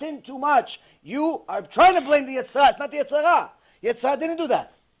enjoy the sin too much. You are trying to blame the Yetzer Hara. It's not the Yetzer Hara. Yetzer Hara didn't do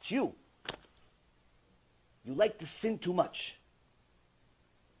that. It's you. You like the sin too much.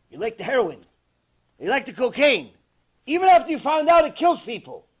 You like the heroin. You like the cocaine. Even after you found out it kills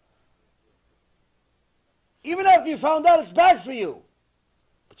people. Even after you found out it's bad for you.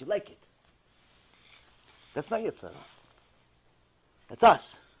 But you like it. That's not Yetzer Hara. That's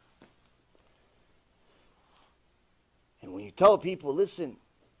us. And when you tell people, listen,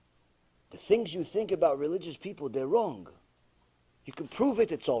 the things you think about religious people, they're wrong. You can prove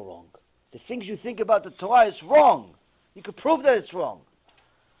it, it's all wrong. The things you think about the Torah, it's wrong. You can prove that it's wrong.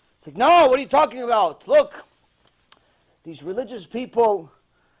 It's like, no, what are you talking about? Look, these religious people,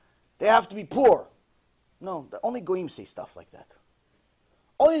 they have to be poor. No, only Goyim say stuff like that.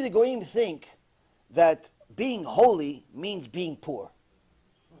 Only the Goyim think that being holy means being poor.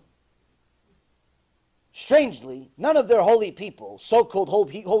 Strangely, none of their holy people, so-called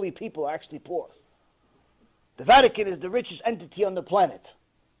holy people, are actually poor. The Vatican is the richest entity on the planet.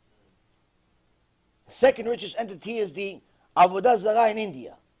 The second richest entity is the Avodah Zarah in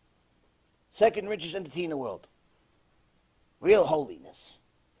India. Second richest entity in the world. Real holiness.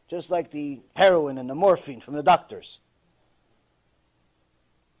 Just like the heroin and the morphine from the doctors.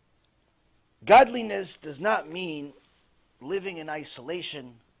 Godliness does not mean living in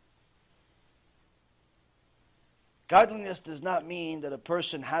isolation. Godliness does not mean that a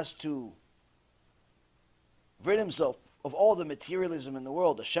person has to rid himself of all the materialism in the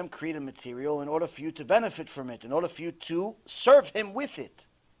world. Hashem created material in order for you to benefit from it, in order for you to serve Him with it.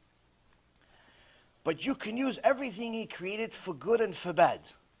 But you can use everything He created for good and for bad.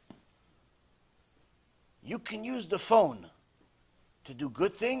 You can use the phone to do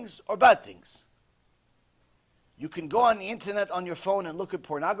good things or bad things. You can go on the internet on your phone and look at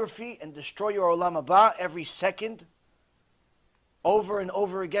pornography and destroy your olam haba every second, over and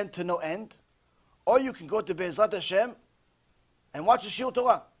over again to no end. Or you can go to Be'ezrat Hashem and watch a Shiur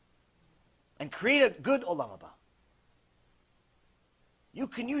Torah and create a good olam haba. You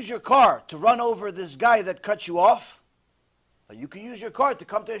can use your car to run over this guy that cut you off, or you can use your car to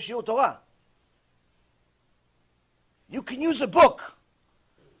come to a Shiur Torah. You can use a book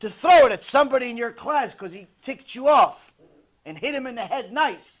to throw it at somebody in your class because he ticked you off and hit him in the head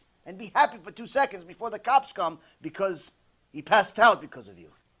nice and be happy for 2 seconds before the cops come because he passed out because of you.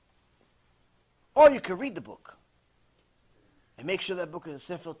 Or you can read the book and make sure that book is a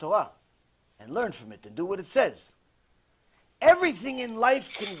Sefer Torah and learn from it and do what it says. Everything in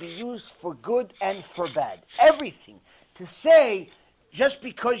life can be used for good and for bad. Everything. To say just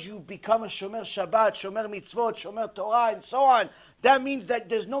because you become a Shomer Shabbat, Shomer Mitzvot, Shomer Torah, and so on, that means that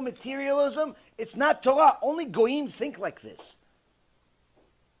there's no materialism. It's not Torah. Only Goyim think like this.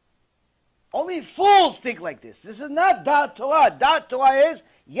 Only fools think like this. This is not Da'at Torah. Da'at Torah is,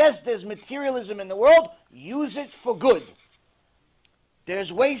 yes, there's materialism in the world. Use it for good.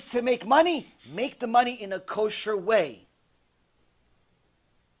 There's ways to make money. Make the money in a kosher way.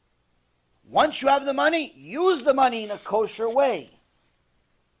 Once you have the money, use the money in a kosher way.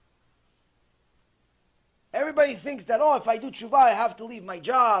 Everybody thinks that, oh, if I do tshuva, I have to leave my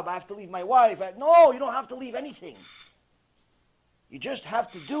job, I have to leave my wife. No, you don't have to leave anything. You just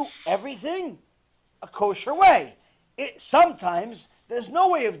have to do everything a kosher way. Sometimes there's no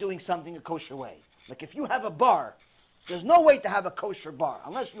way of doing something a kosher way. Like if you have a bar, there's no way to have a kosher bar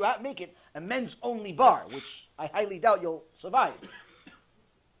unless you make it a men's only bar, which I highly doubt you'll survive.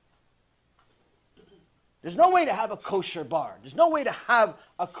 There's no way to have a kosher bar. There's no way to have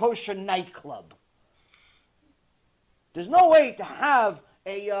a kosher nightclub. There's no way to have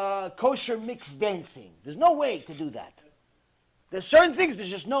a kosher mixed dancing. There's no way to do that. There's certain things, there's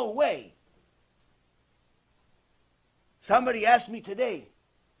just no way. Somebody asked me today,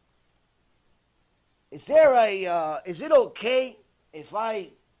 is it okay if I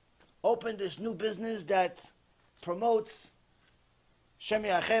open this new business that promotes Hashem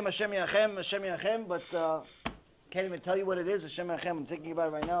Yachem, Hashem Yachem, Hashem Yachem, but can't even tell you what it is, Hashem Yachem, I'm thinking about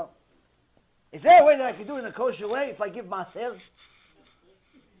it right now. Is there a way that I can do it in a kosher way if I give Maser?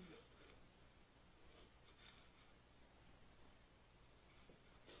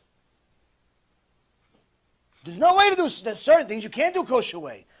 There's no way to do certain things. You can't do kosher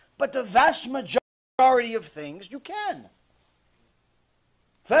way. But the vast majority of things, you can.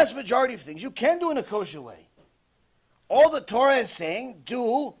 Vast majority of things, you can do in a kosher way. All the Torah is saying,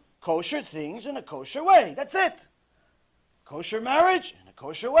 do kosher things in a kosher way. That's it. Kosher marriage in a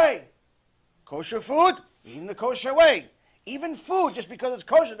kosher way. Kosher food, eat in a kosher way. Even food, just because it's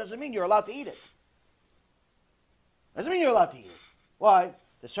kosher, doesn't mean you're allowed to eat it. Doesn't mean you're allowed to eat it. Why?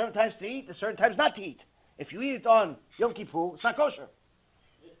 There's certain times to eat, there's certain times not to eat. If you eat it on Yom Kippur, it's not kosher.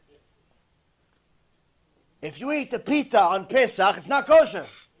 If you eat the pita on Pesach, it's not kosher.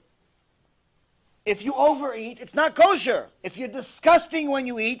 If you overeat, it's not kosher. If you're disgusting when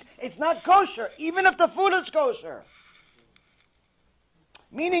you eat, it's not kosher, even if the food is kosher.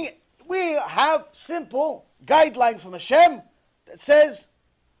 Meaning, we have simple guideline from Hashem that says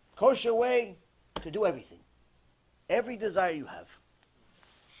kosher way to do everything. Every desire you have.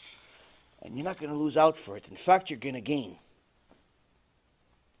 And you're not going to lose out for it. In fact, you're going to gain.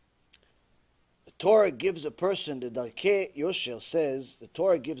 The Torah gives a person, the Darkei Yosher says, the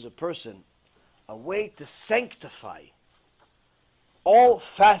Torah gives a person a way to sanctify all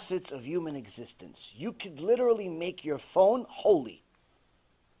facets of human existence. You could literally make your phone holy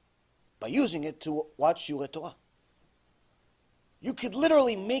by using it to watch Shurei Torah. You could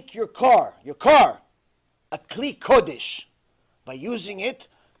literally make your car a Kli Kodesh by using it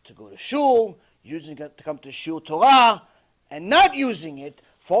to go to shul, using it to come to shul Torah, and not using it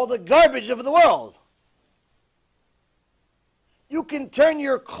for all the garbage of the world. You can turn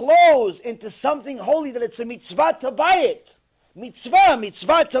your clothes into something holy that it's a mitzvah to buy it.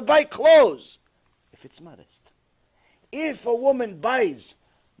 Mitzvah to buy clothes, if it's modest. If a woman buys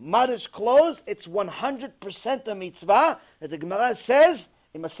modest clothes, it's 100% a mitzvah. That the Gemara says,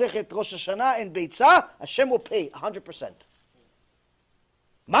 in Masechet Rosh Hashanah and Beitzah, Hashem will pay 100%.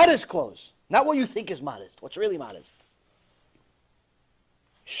 Modest clothes. Not what you think is modest. What's really modest.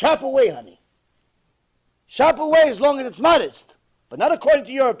 Shop away, honey. Shop away as long as it's modest. But not according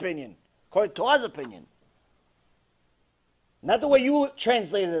to your opinion. According to Torah's opinion. Not the way you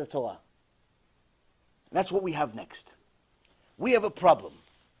translated the Torah. And that's what we have next. We have a problem.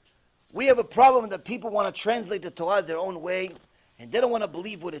 We have a problem that people want to translate the Torah their own way, and they don't want to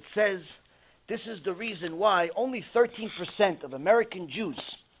believe what it says. This is the reason why only 13% of American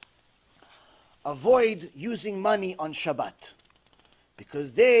Jews avoid using money on Shabbat.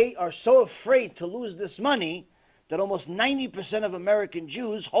 Because they are so afraid to lose this money that almost 90% of American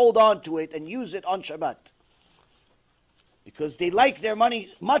Jews hold on to it and use it on Shabbat. Because they like their money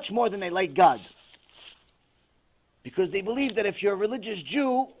much more than they like God. Because they believe that if you're a religious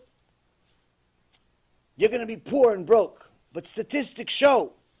Jew, you're going to be poor and broke. But statistics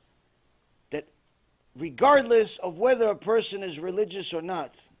show that regardless of whether a person is religious or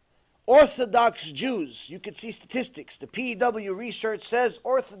not, Orthodox Jews, you could see statistics. The PEW research says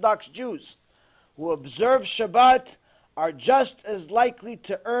Orthodox Jews who observe Shabbat are just as likely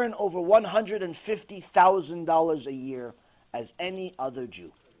to earn over $150,000 a year as any other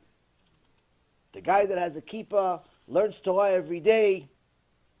Jew. The guy that has a kippah learns Torah every day,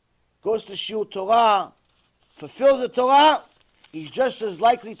 goes to Shiur Torah, fulfills the Torah, he's just as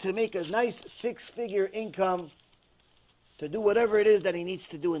likely to make a nice 6-figure income to do whatever it is that he needs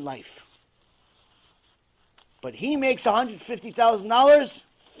to do in life. But he makes $150,000,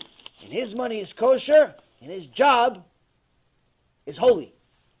 and his money is kosher, and his job is holy.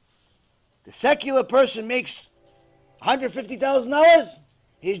 The secular person makes $150,000,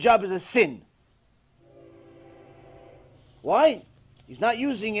 his job is a sin. Why? He's not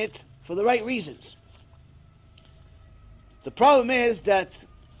using it for the right reasons. The problem is that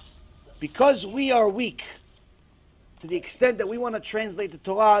because we are weak, to the extent that we want to translate the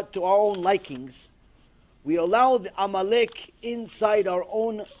Torah to our own likings, we allow the Amalek inside our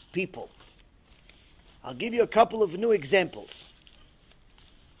own people. I'll give you a couple of new examples.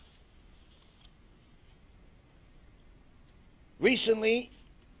 Recently,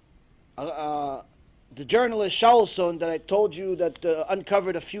 the journalist Shaulson that I told you that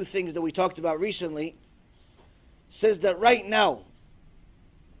uncovered a few things that we talked about recently, says that right now,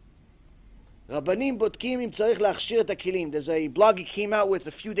 Rabbanim botkim im tzarich lachshir et hakelim. There's a blog he came out with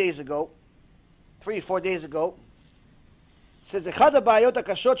a few days ago, 3 or 4 days ago. It says, אחד הבעיות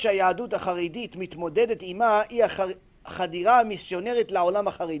הקשות שהיהדות החרדית מתמודדת עימה היא החדירה המיסיונרית לעולם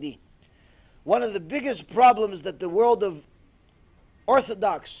החרדי. One of the biggest problems that the world of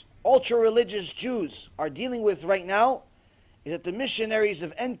Orthodox, ultra-religious Jews are dealing with right now is that the missionaries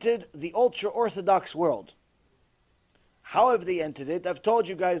have entered the ultra-Orthodox world. How have they entered it? I've told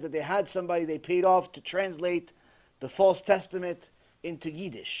you guys that they had somebody they paid off to translate the False Testament into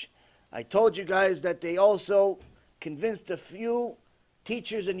Yiddish. I told you guys that they also convinced a few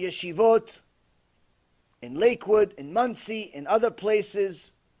teachers in yeshivot, in Lakewood, in Muncie, in other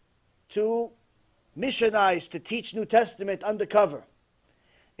places, to missionize, to teach New Testament undercover.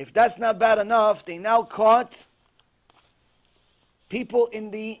 If that's not bad enough, they now caught people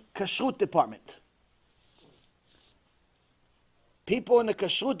in the kashrut department. People in the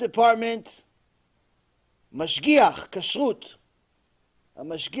kashrut department, mashgiach kashrut, a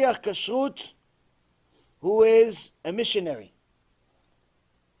mashgiach kashrut who is a missionary.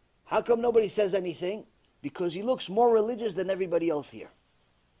 How come nobody says anything? Because he looks more religious than everybody else here.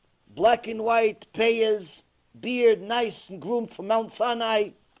 Black and white, payas, beard, nice and groomed from Mount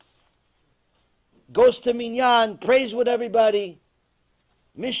Sinai, goes to minyan, prays with everybody.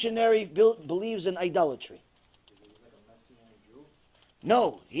 Missionary believes in idolatry.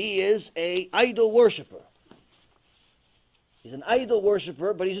 No, he is an idol worshiper. He's an idol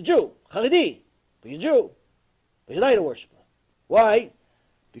worshiper, but he's a Jew. Haredi. But he's a Jew. But he's an idol worshiper. Why?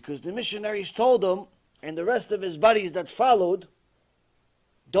 Because the missionaries told him, and the rest of his buddies that followed,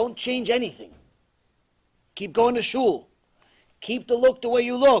 don't change anything. Keep going to shul. Keep the look the way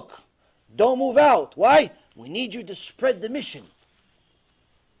you look. Don't move out. Why? We need you to spread the mission.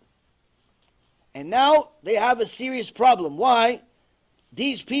 And now they have a serious problem. Why?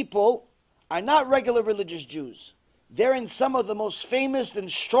 These people are not regular religious Jews. They're in some of the most famous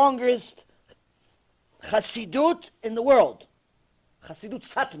and strongest Hasidut in the world. Hasidut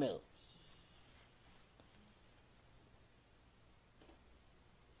Satmar.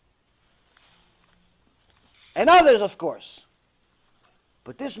 And others, of course.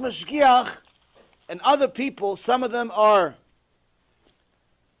 But this Mashgiach and other people, some of them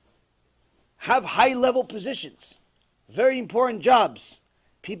have high-level positions, very important jobs.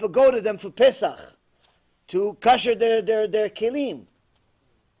 People go to them for Pesach, to kosher their kelim.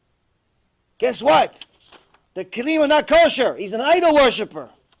 Guess what? The kelim are not kosher. He's an idol worshiper.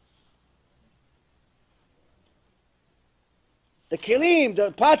 The kelim,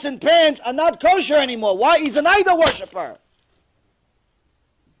 the pots and pans are not kosher anymore. Why? He's an idol worshiper.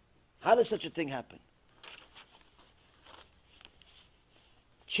 How does such a thing happen?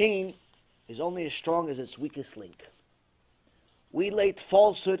 Chain is only as strong as its weakest link. We let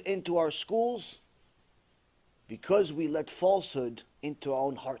falsehood into our schools because we let falsehood into our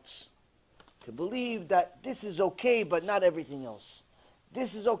own hearts. To believe that this is okay, but not everything else.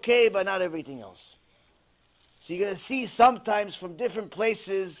 This is okay, but not everything else. So you're going to see sometimes from different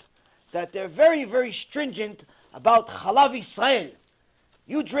places that they're very, very stringent about Chalav Yisrael.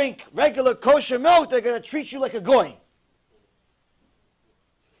 You drink regular kosher milk, they're going to treat you like a goy.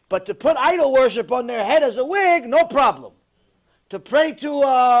 But to put idol worship on their head as a wig, no problem. To pray to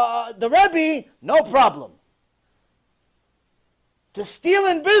the Rabbi, no problem. To steal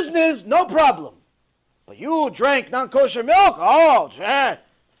in business, no problem. But you drank non-kosher milk? Oh,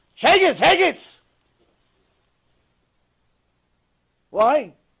 shake it.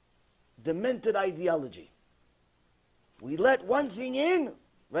 Why? Demented ideology. We let one thing in,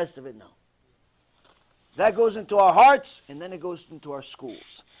 rest of it no. That goes into our hearts, and then it goes into our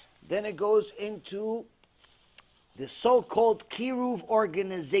schools. Then it goes into the so-called Kiruv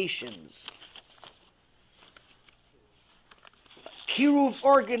organizations. Kiruv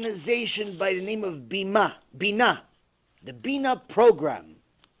organization by the name of Bina, the Bina program.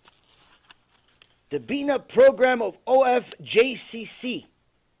 The Bina program of OFJCC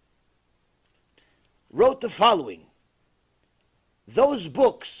wrote the following: those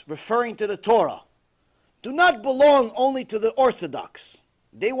books referring to the Torah do not belong only to the Orthodox.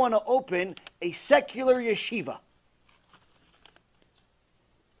 They want to open a secular yeshiva.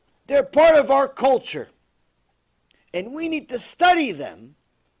 They're part of our culture, and we need to study them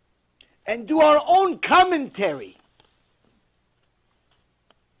and do our own commentary.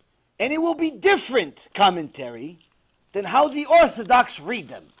 And it will be different commentary than how the Orthodox read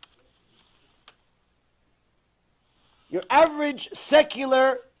them. Your average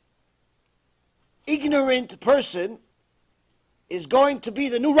secular, ignorant person is going to be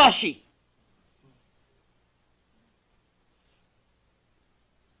the new Rashi.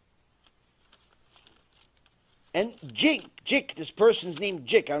 And Jik, this person's named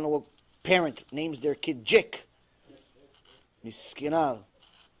Jik. I don't know what parent names their kid Jik. Miskinal.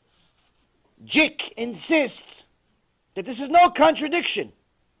 Jik insists that this is no contradiction.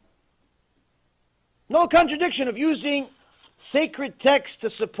 No contradiction of using sacred texts to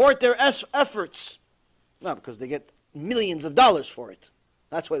support their efforts. No, because they get millions of dollars for it.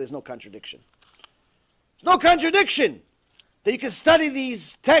 That's why there's no contradiction. There's no contradiction that you can study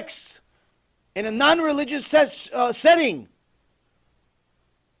these texts in a non-religious setting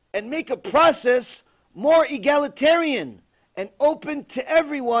and make a process more egalitarian and open to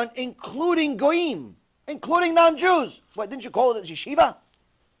everyone, including Goyim, including non-Jews. Why, didn't you call it a yeshiva?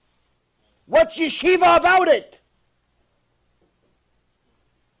 What's yeshiva about it?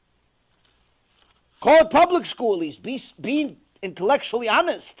 Call it public school at least. Be intellectually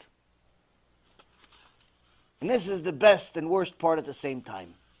honest. And this is the best and worst part at the same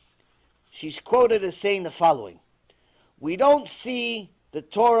time. She's quoted as saying the following: we don't see the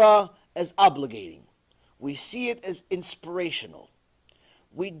Torah as obligating. We see it as inspirational.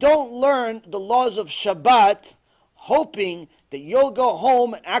 We don't learn the laws of Shabbat hoping that you'll go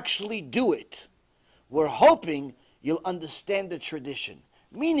home and actually do it. We're hoping you'll understand the tradition.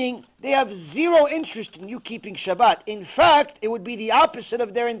 Meaning, they have zero interest in you keeping Shabbat. In fact, it would be the opposite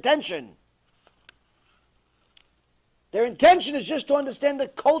of their intention. Their intention is just to understand the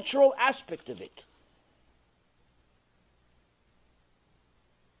cultural aspect of it.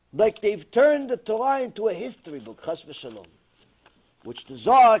 Like they've turned the Torah into a history book, Chas v'Shalom, which the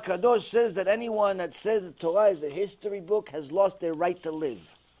Zohar Kadosh says that anyone that says the Torah is a history book has lost their right to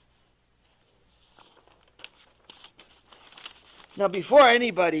live. Now, before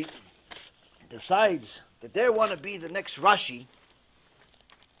anybody decides that they want to be the next Rashi,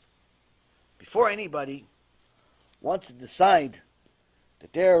 before anybody wants to decide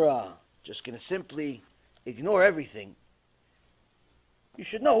that they're just going to simply ignore everything, you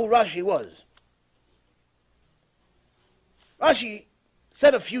should know who Rashi was. Rashi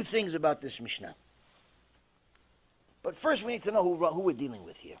said a few things about this Mishnah. But first we need to know who we're dealing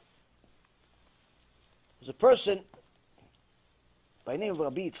with here. There's a person by the name of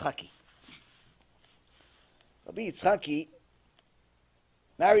Rabbi Yitzchaki. Rabbi Yitzchaki,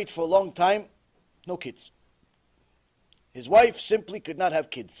 married for a long time, no kids. His wife simply could not have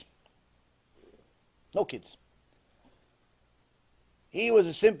kids. No kids. He was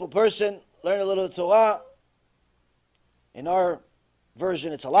a simple person, learned a little Torah. In our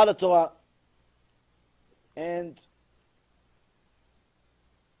version, it's a lot of Torah. And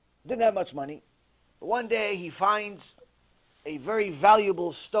didn't have much money. But one day he finds a very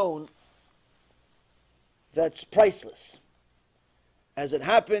valuable stone that's priceless. As it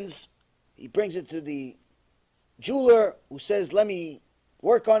happens, he brings it to the jeweler, who says, let me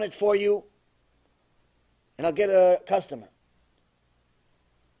work on it for you, and I'll get a customer.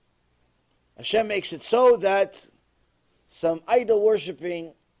 Hashem makes it so that some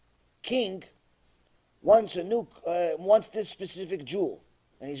idol-worshipping king wants this specific jewel,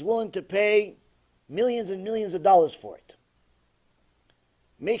 and he's willing to pay millions and millions of dollars for it,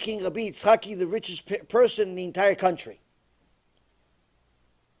 making Rabbi Yitzchaki the richest person in the entire country.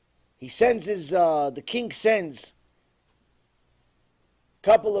 He sends the king sends a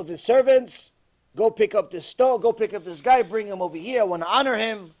couple of his servants, go pick up this stone, go pick up this guy, bring him over here, I want to honor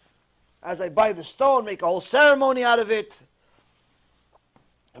him. As I buy the stone, make a whole ceremony out of it.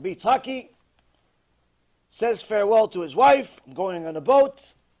 Rabbi Yitzchaki says farewell to his wife. I'm going on a boat.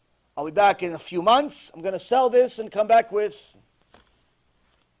 I'll be back in a few months. I'm going to sell this and come back with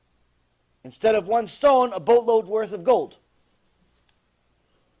Instead of one stone, a boatload worth of gold.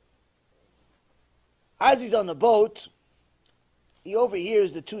 As he's on the boat, he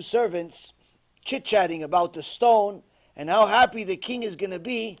overhears the two servants chit-chatting about the stone and how happy the king is going to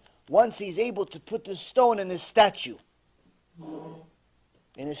be once he's able to put the stone in his statue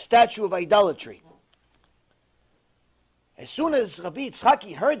of idolatry. As soon as Rabbi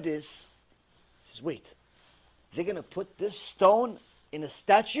Yitzhaki heard this, he says, wait, they're going to put this stone in a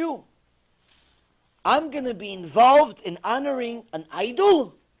statue? I'm going to be involved in honoring an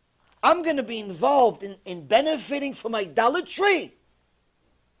idol? I'm going to be involved in benefiting from idolatry?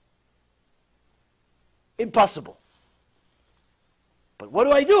 Impossible. But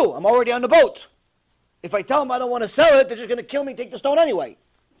what do? I'm already on the boat. If I tell them I don't want to sell it, they're just going to kill me and take the stone anyway.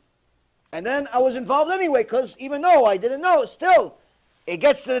 And then I was involved anyway, because even though I didn't know, still, it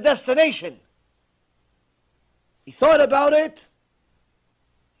gets to the destination. He thought about it.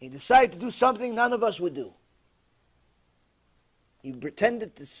 He decided to do something none of us would do. He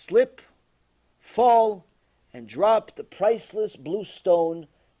pretended to slip, fall, and drop the priceless blue stone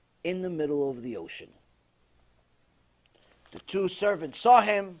in the middle of the ocean. The two servants saw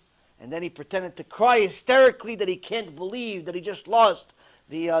him, and then he pretended to cry hysterically that he can't believe that he just lost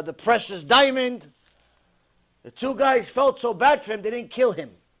the precious diamond. The two guys felt so bad for him, they didn't kill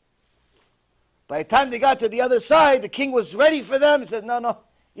him. By the time they got to the other side, the king was ready for them. He said, no,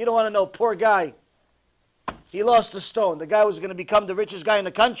 you don't want to know, poor guy. He lost the stone. The guy was going to become the richest guy in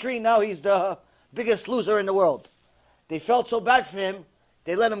the country. Now he's the biggest loser in the world. They felt so bad for him,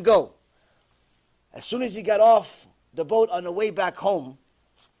 they let him go. As soon as he got off the boat on the way back home,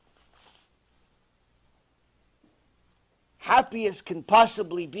 happy as can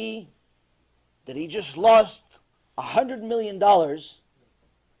possibly be that he just lost $100 million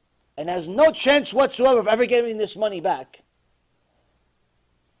and has no chance whatsoever of ever getting this money back.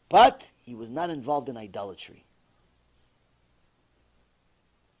 But he was not involved in idolatry.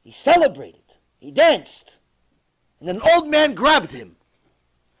 He celebrated. He danced. And an old man grabbed him,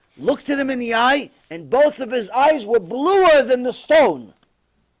 looked at him in the eye, and both of his eyes were bluer than the stone,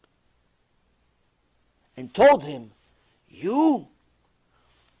 and told him, you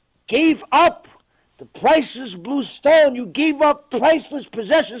gave up the priceless blue stone. You gave up priceless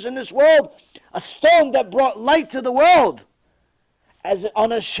possessions in this world. A stone that brought light to the world. As on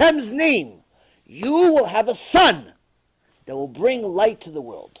Hashem's name, you will have a son that will bring light to the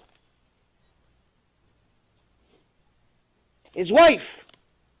world. His wife.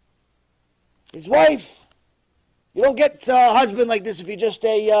 You don't get a husband like this if you're just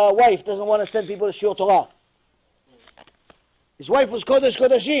a wife, doesn't want to send people to Shiur Torah. His wife was Kodesh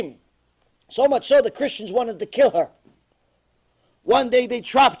Kodashim. So much so the Christians wanted to kill her. One day they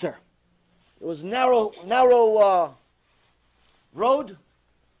trapped her. It was narrow road.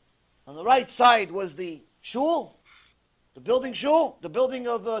 On the right side was the shul, the building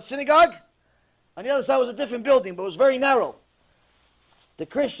of a synagogue. On the other side was a different building, but it was very narrow. The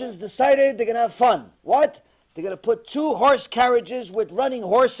Christians decided they're going to have fun. What? They're going to put 2 horse carriages with running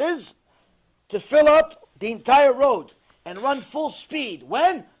horses to fill up the entire road and run full speed.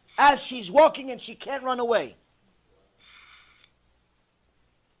 When? As she's walking and she can't run away.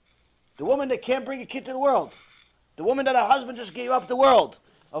 The woman that can't bring a kid to the world. The woman that her husband just gave up the world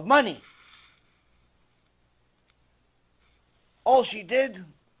of money. All she did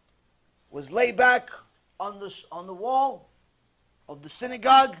was lay back on the wall of the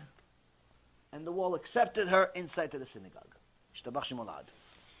synagogue, and the wall accepted her inside to the synagogue.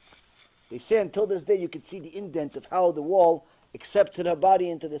 They say until this day you could see the indent of how the wall accepted her body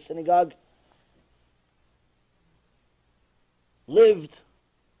into the synagogue. Lived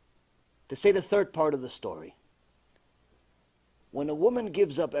to say the third part of the story. When a woman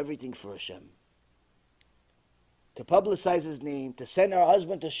gives up everything for Hashem, to publicize his name, to send her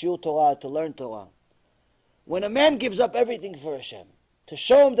husband to Shiur Torah, to learn Torah, when a man gives up everything for Hashem, to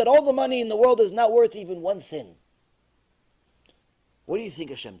show him that all the money in the world is not worth even one sin, what do you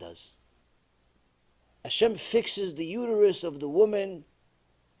think Hashem does? Hashem fixes the uterus of the woman,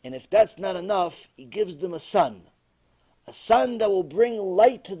 and if that's not enough, he gives them a son that will bring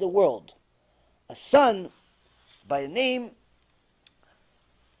light to the world, a son by the name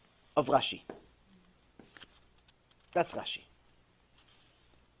of Rashi. That's Rashi.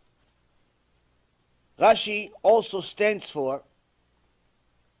 Rashi also stands for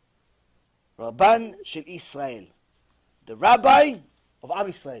Rabban Shel Israel, the rabbi of Am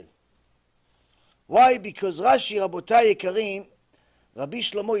Yisrael. Why? Because Rashi, Rabotai Yekarim, Rabbi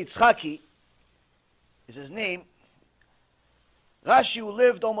Shlomo Yitzchaki is his name. Rashi, who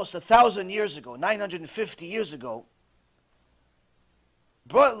lived almost 1,000 years ago, 950 years ago,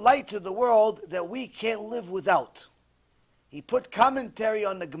 brought light to the world that we can't live without. He put commentary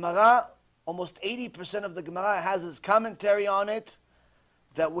on the Gemara. Almost 80% of the Gemara has his commentary on it,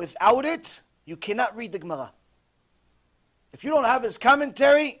 that without it, you cannot read the Gemara. If you don't have his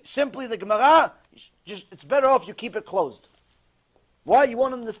commentary, simply the Gemara, it's better off you keep it closed. Why? You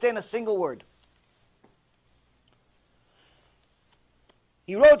won't understand a single word.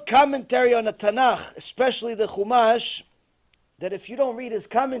 He wrote commentary on the Tanakh, especially the Chumash, that if you don't read his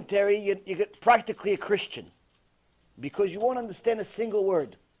commentary, you get practically a Christian, because you won't understand a single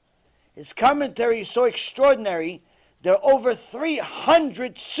word. His commentary is so extraordinary, there are over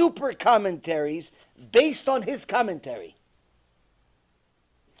 300 super commentaries based on his commentary.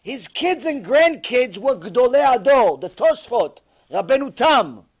 His kids and grandkids were Gdolei Ador, the Tosfot, Rabbeinu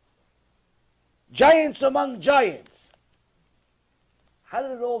Tam, giants among giants. How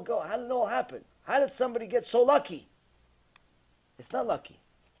did it all go? How did it all happen? How did somebody get so lucky? It's not lucky.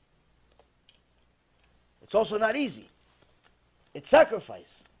 It's also not easy. It's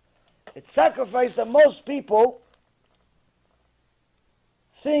sacrifice. It's sacrifice that most people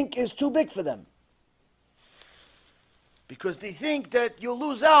think is too big for them, because they think that you'll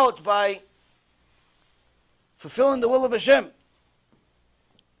lose out by fulfilling the will of Hashem.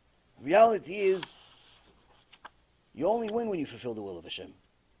 The reality is, you only win when you fulfill the will of Hashem,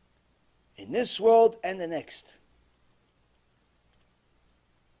 in this world and the next.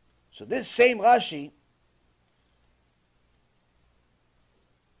 So this same Rashi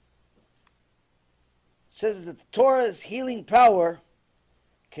says that the Torah's healing power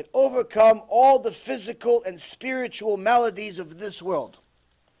can overcome all the physical and spiritual maladies of this world.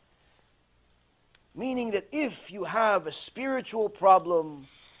 Meaning that if you have a spiritual problem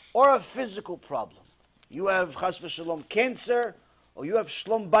or a physical problem, you have chas v'shalom cancer, or you have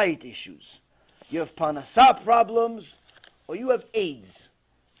shlom bayit issues, you have parnasah problems, or you have AIDS,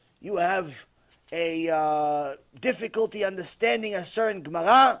 you have a difficulty understanding a certain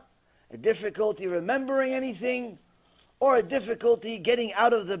Gemara, a difficulty remembering anything, or a difficulty getting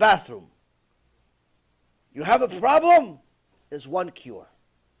out of the bathroom. You have a problem, there's one cure,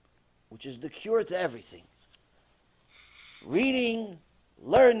 which is the cure to everything. Reading,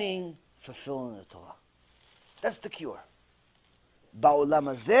 learning, fulfilling the Torah. That's the cure. Ba'olam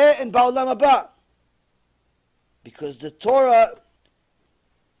hazeh and ba'olam haba. Because the Torah,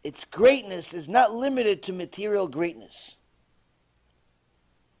 its greatness is not limited to material greatness.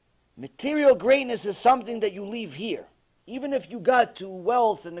 Material greatness is something that you leave here. Even if you got to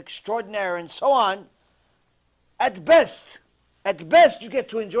wealth and extraordinary and so on, at best you get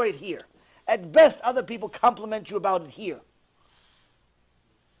to enjoy it here. At best, other people compliment you about it here.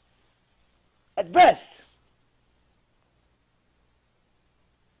 At best.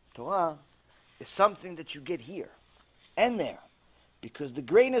 Torah is something that you get here and there, because the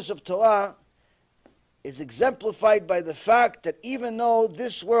greatness of Torah is exemplified by the fact that even though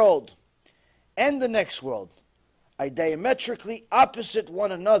this world and the next world are diametrically opposite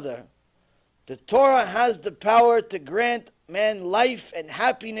one another, the Torah has the power to grant man life and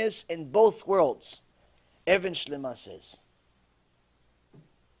happiness in both worlds. Even Shlema says.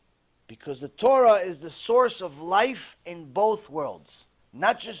 Because the Torah is the source of life in both worlds.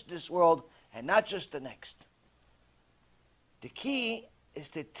 Not just this world and not just the next. The key is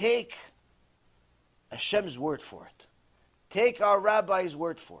to take Hashem's word for it. Take our rabbi's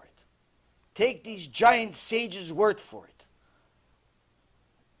word for it. Take these giant sages' word for it.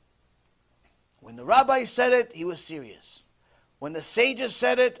 When the rabbi said it, he was serious. When the sages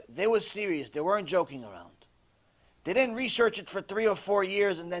said it, they were serious. They weren't joking around. They didn't research it for 3 or 4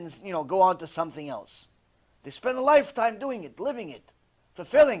 years and then, go on to something else. They spent a lifetime doing it, living it,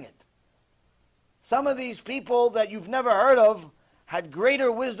 fulfilling it. Some of these people that you've never heard of had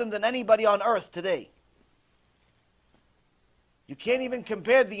greater wisdom than anybody on earth today. You can't even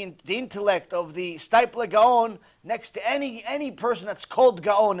compare the intellect of the Stipler Gaon next to any person that's called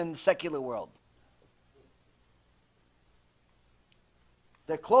Gaon in the secular world.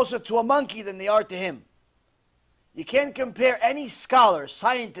 They're closer to a monkey than they are to him. You can't compare any scholar,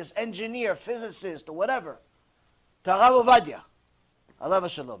 scientist, engineer, physicist, or whatever to Rav Ovadia. Alav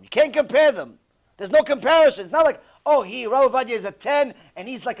Shalom. You can't compare them. There's no comparison. It's not like, Rav Ovadia is a 10 and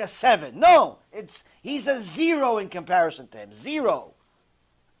he's like a 7. No, he's a 0 in comparison to him. 0.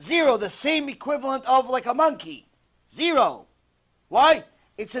 0, the same equivalent of like a monkey. 0. Why?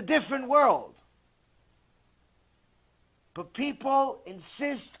 It's a different world. But people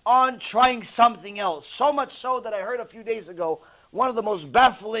insist on trying something else. So much so that I heard a few days ago, one of the most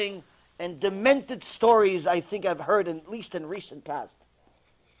baffling and demented stories I think I've heard, at least in recent past.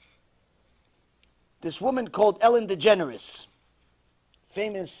 This woman called Ellen DeGeneres,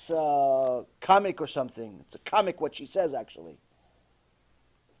 famous comic or something. It's a comic what she says, actually.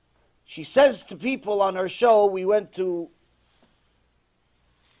 She says to people on her show, we went to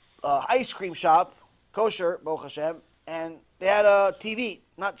an ice cream shop, kosher, Baruch Hashem, and they had a TV,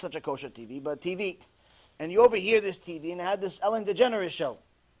 not such a kosher TV, but a TV. And you overhear this TV, and it had this Ellen DeGeneres show.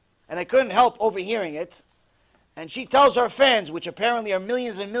 And I couldn't help overhearing it. And she tells her fans, which apparently are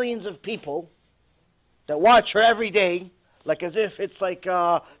millions and millions of people that watch her every day, like as if it's like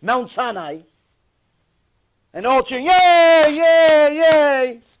Mount Sinai, and all cheering, yay, yay,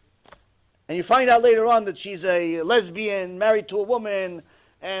 yay. And you find out later on that she's a lesbian, married to a woman,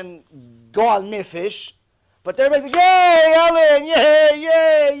 and goal nefesh. But everybody's like, yay, Ellen, yay,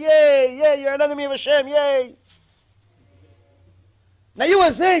 yay, yay, yay, you're an enemy of Hashem, yay. Now you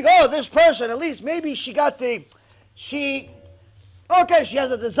would think, oh, this person, at least maybe she got the, she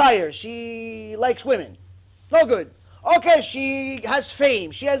has a desire. She likes women. No good. Okay, she has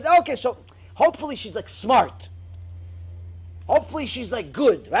fame. She has, okay, so hopefully she's like smart. Hopefully she's like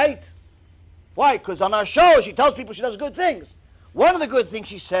good, right? Why? Because on our show, she tells people she does good things. One of the good things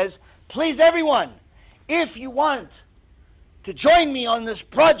she says, please everyone, if you want to join me on this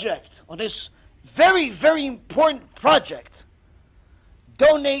project, on this very, very important project,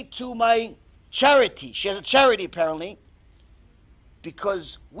 donate to my charity. She has a charity apparently,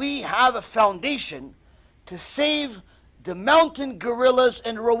 because we have a foundation to save the mountain gorillas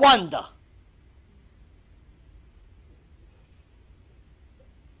in Rwanda.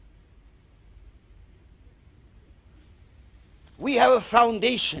 We have a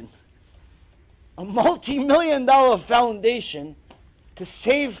foundation, a multi-million-dollar foundation to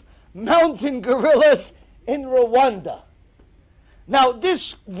save mountain gorillas in Rwanda. Now,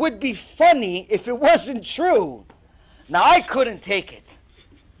 this would be funny if it wasn't true. Now, I couldn't take it.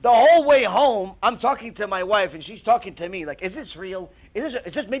 The whole way home, I'm talking to my wife, and she's talking to me like, is this real? Is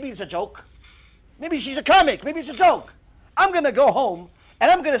this maybe it's a joke? Maybe she's a comic. Maybe it's a joke. I'm going to go home,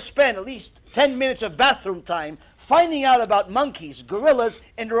 and I'm going to spend at least 10 minutes of bathroom time finding out about monkeys, gorillas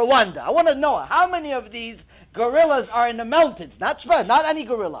in Rwanda. I want to know how many of these gorillas are in the mountains. Not any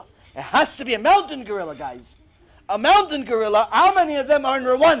gorilla. It has to be a mountain gorilla, guys. A mountain gorilla, how many of them are in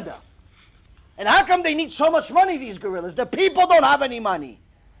Rwanda? And how come they need so much money, these gorillas? The people don't have any money.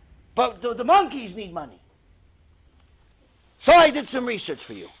 But the monkeys need money. So I did some research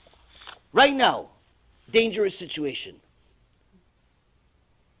for you. Right now, dangerous situation.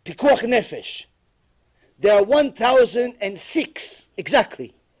 Pikuach nefesh. There are 1,006,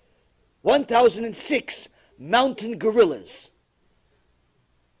 exactly, 1,006 mountain gorillas.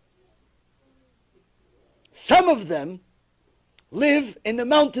 Some of them live in the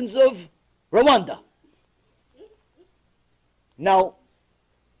mountains of Rwanda. Now,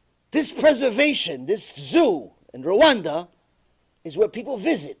 this preservation, this zoo in Rwanda, is where people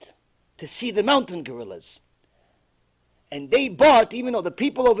visit to see the mountain gorillas. And they bought, even though the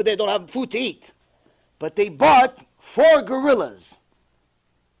people over there don't have food to eat, but they bought 4 gorillas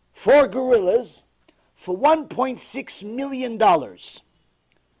for $1.6 million,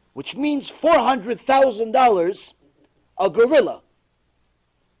 which means $400,000 a gorilla.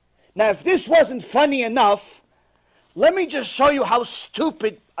 Now, if this wasn't funny enough, let me just show you how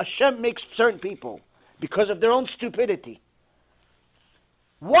stupid Hashem makes certain people because of their own stupidity.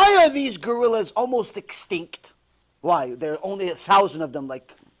 Why are these gorillas almost extinct? Why? There are only 1,000 of them.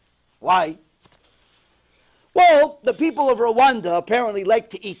 Like, why? Well, the people of Rwanda apparently like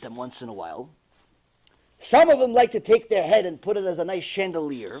to eat them once in a while. Some of them like to take their head and put it as a nice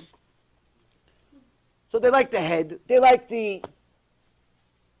chandelier. So they like the head. They like the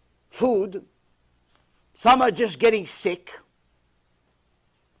food. Some are just getting sick.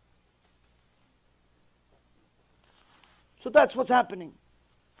 So that's what's happening.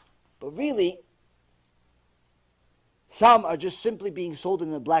 But really, some are just simply being sold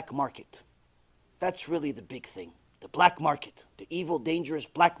in the black market. That's really the big thing. The black market. The evil, dangerous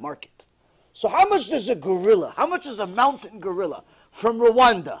black market. So how much does a gorilla, how much does a mountain gorilla from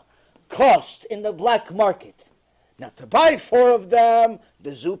Rwanda cost in the black market? Now, to buy 4 of them,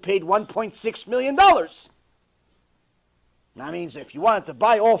 the zoo paid $1.6 million. That means if you wanted to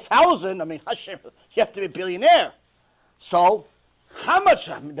buy all 1,000, I mean, Hashem, you have to be a billionaire. So, how much?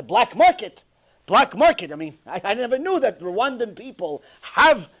 I mean, the black market. Black market. I mean, I never knew that Rwandan people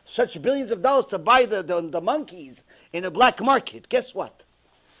have such billions of dollars to buy the monkeys in the black market. Guess what?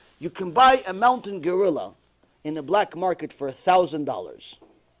 You can buy a mountain gorilla in the black market for $1,000.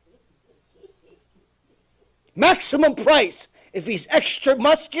 Maximum price. If he's extra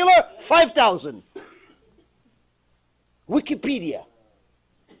muscular, $5,000. Wikipedia.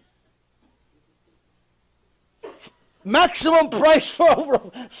 Maximum price for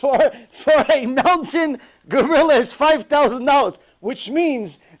a mountain gorilla is $5,000, which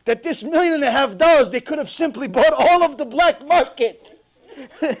means that this $1.5 million, they could have simply bought all of the black market.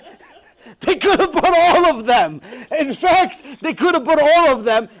 They could have bought all of them. In fact, they could have bought all of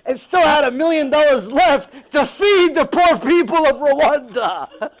them and still had $1 million left to feed the poor people of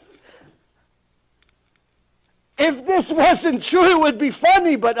Rwanda. If this wasn't true, it would be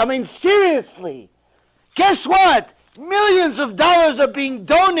funny, but I mean, seriously. Guess what? Millions of dollars are being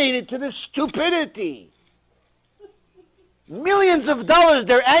donated to this stupidity. Millions of dollars.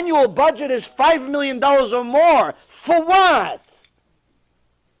 Their annual budget is $5 million or more. For what?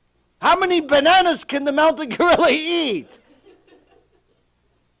 How many bananas can the mountain gorilla eat?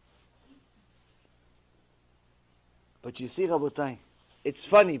 But you see, Rabotai, it's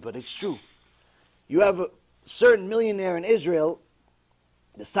funny, but it's true. You have a certain millionaire in Israel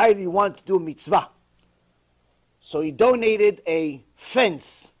decided he wanted to do a mitzvah. So he donated a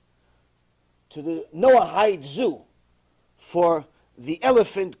fence to the Noahide Zoo for the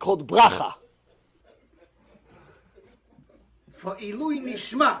elephant called Bracha. For Ilui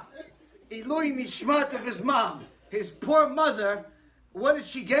Nishmat of his mom. His poor mother, what did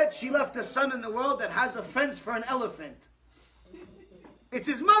she get? She left a son in the world that has a fence for an elephant. It's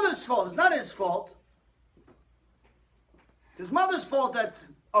his mother's fault. It's not his fault. It's his mother's fault that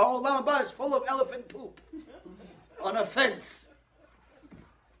our Olam Haba is full of elephant poop on a fence.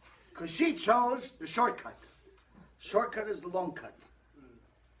 Because she chose the shortcut. Shortcut is the long cut.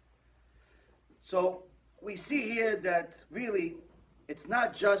 So we see here that really it's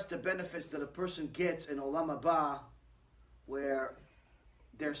not just the benefits that a person gets in Olam Haba, where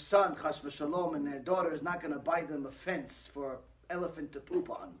their son, Chas v'Shalom, and their daughter is not going to buy them a fence for elephant to poop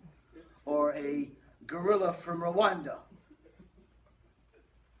on, or a gorilla from Rwanda.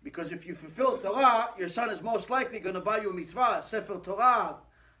 Because if you fulfill Torah, your son is most likely going to buy you a mitzvah, Sefer Torah,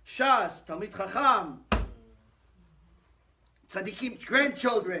 Shas, Talmid Chacham, Tzadikim,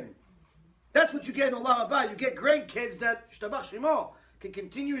 grandchildren. That's what you get in Olam Haba. You get grandkids that, Shtabach Shemo, can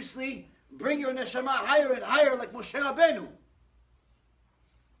continuously bring your neshama higher and higher like Moshe Rabbeinu.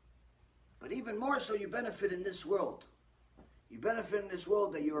 But even more so, you benefit in this world. You benefit in this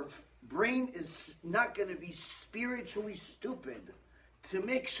world that your brain is not going to be spiritually stupid to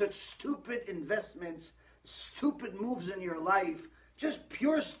make such stupid investments, stupid moves in your life, just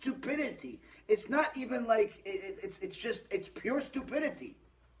pure stupidity. It's not even like, it's pure stupidity.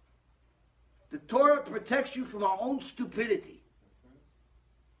 The Torah protects you from our own stupidity.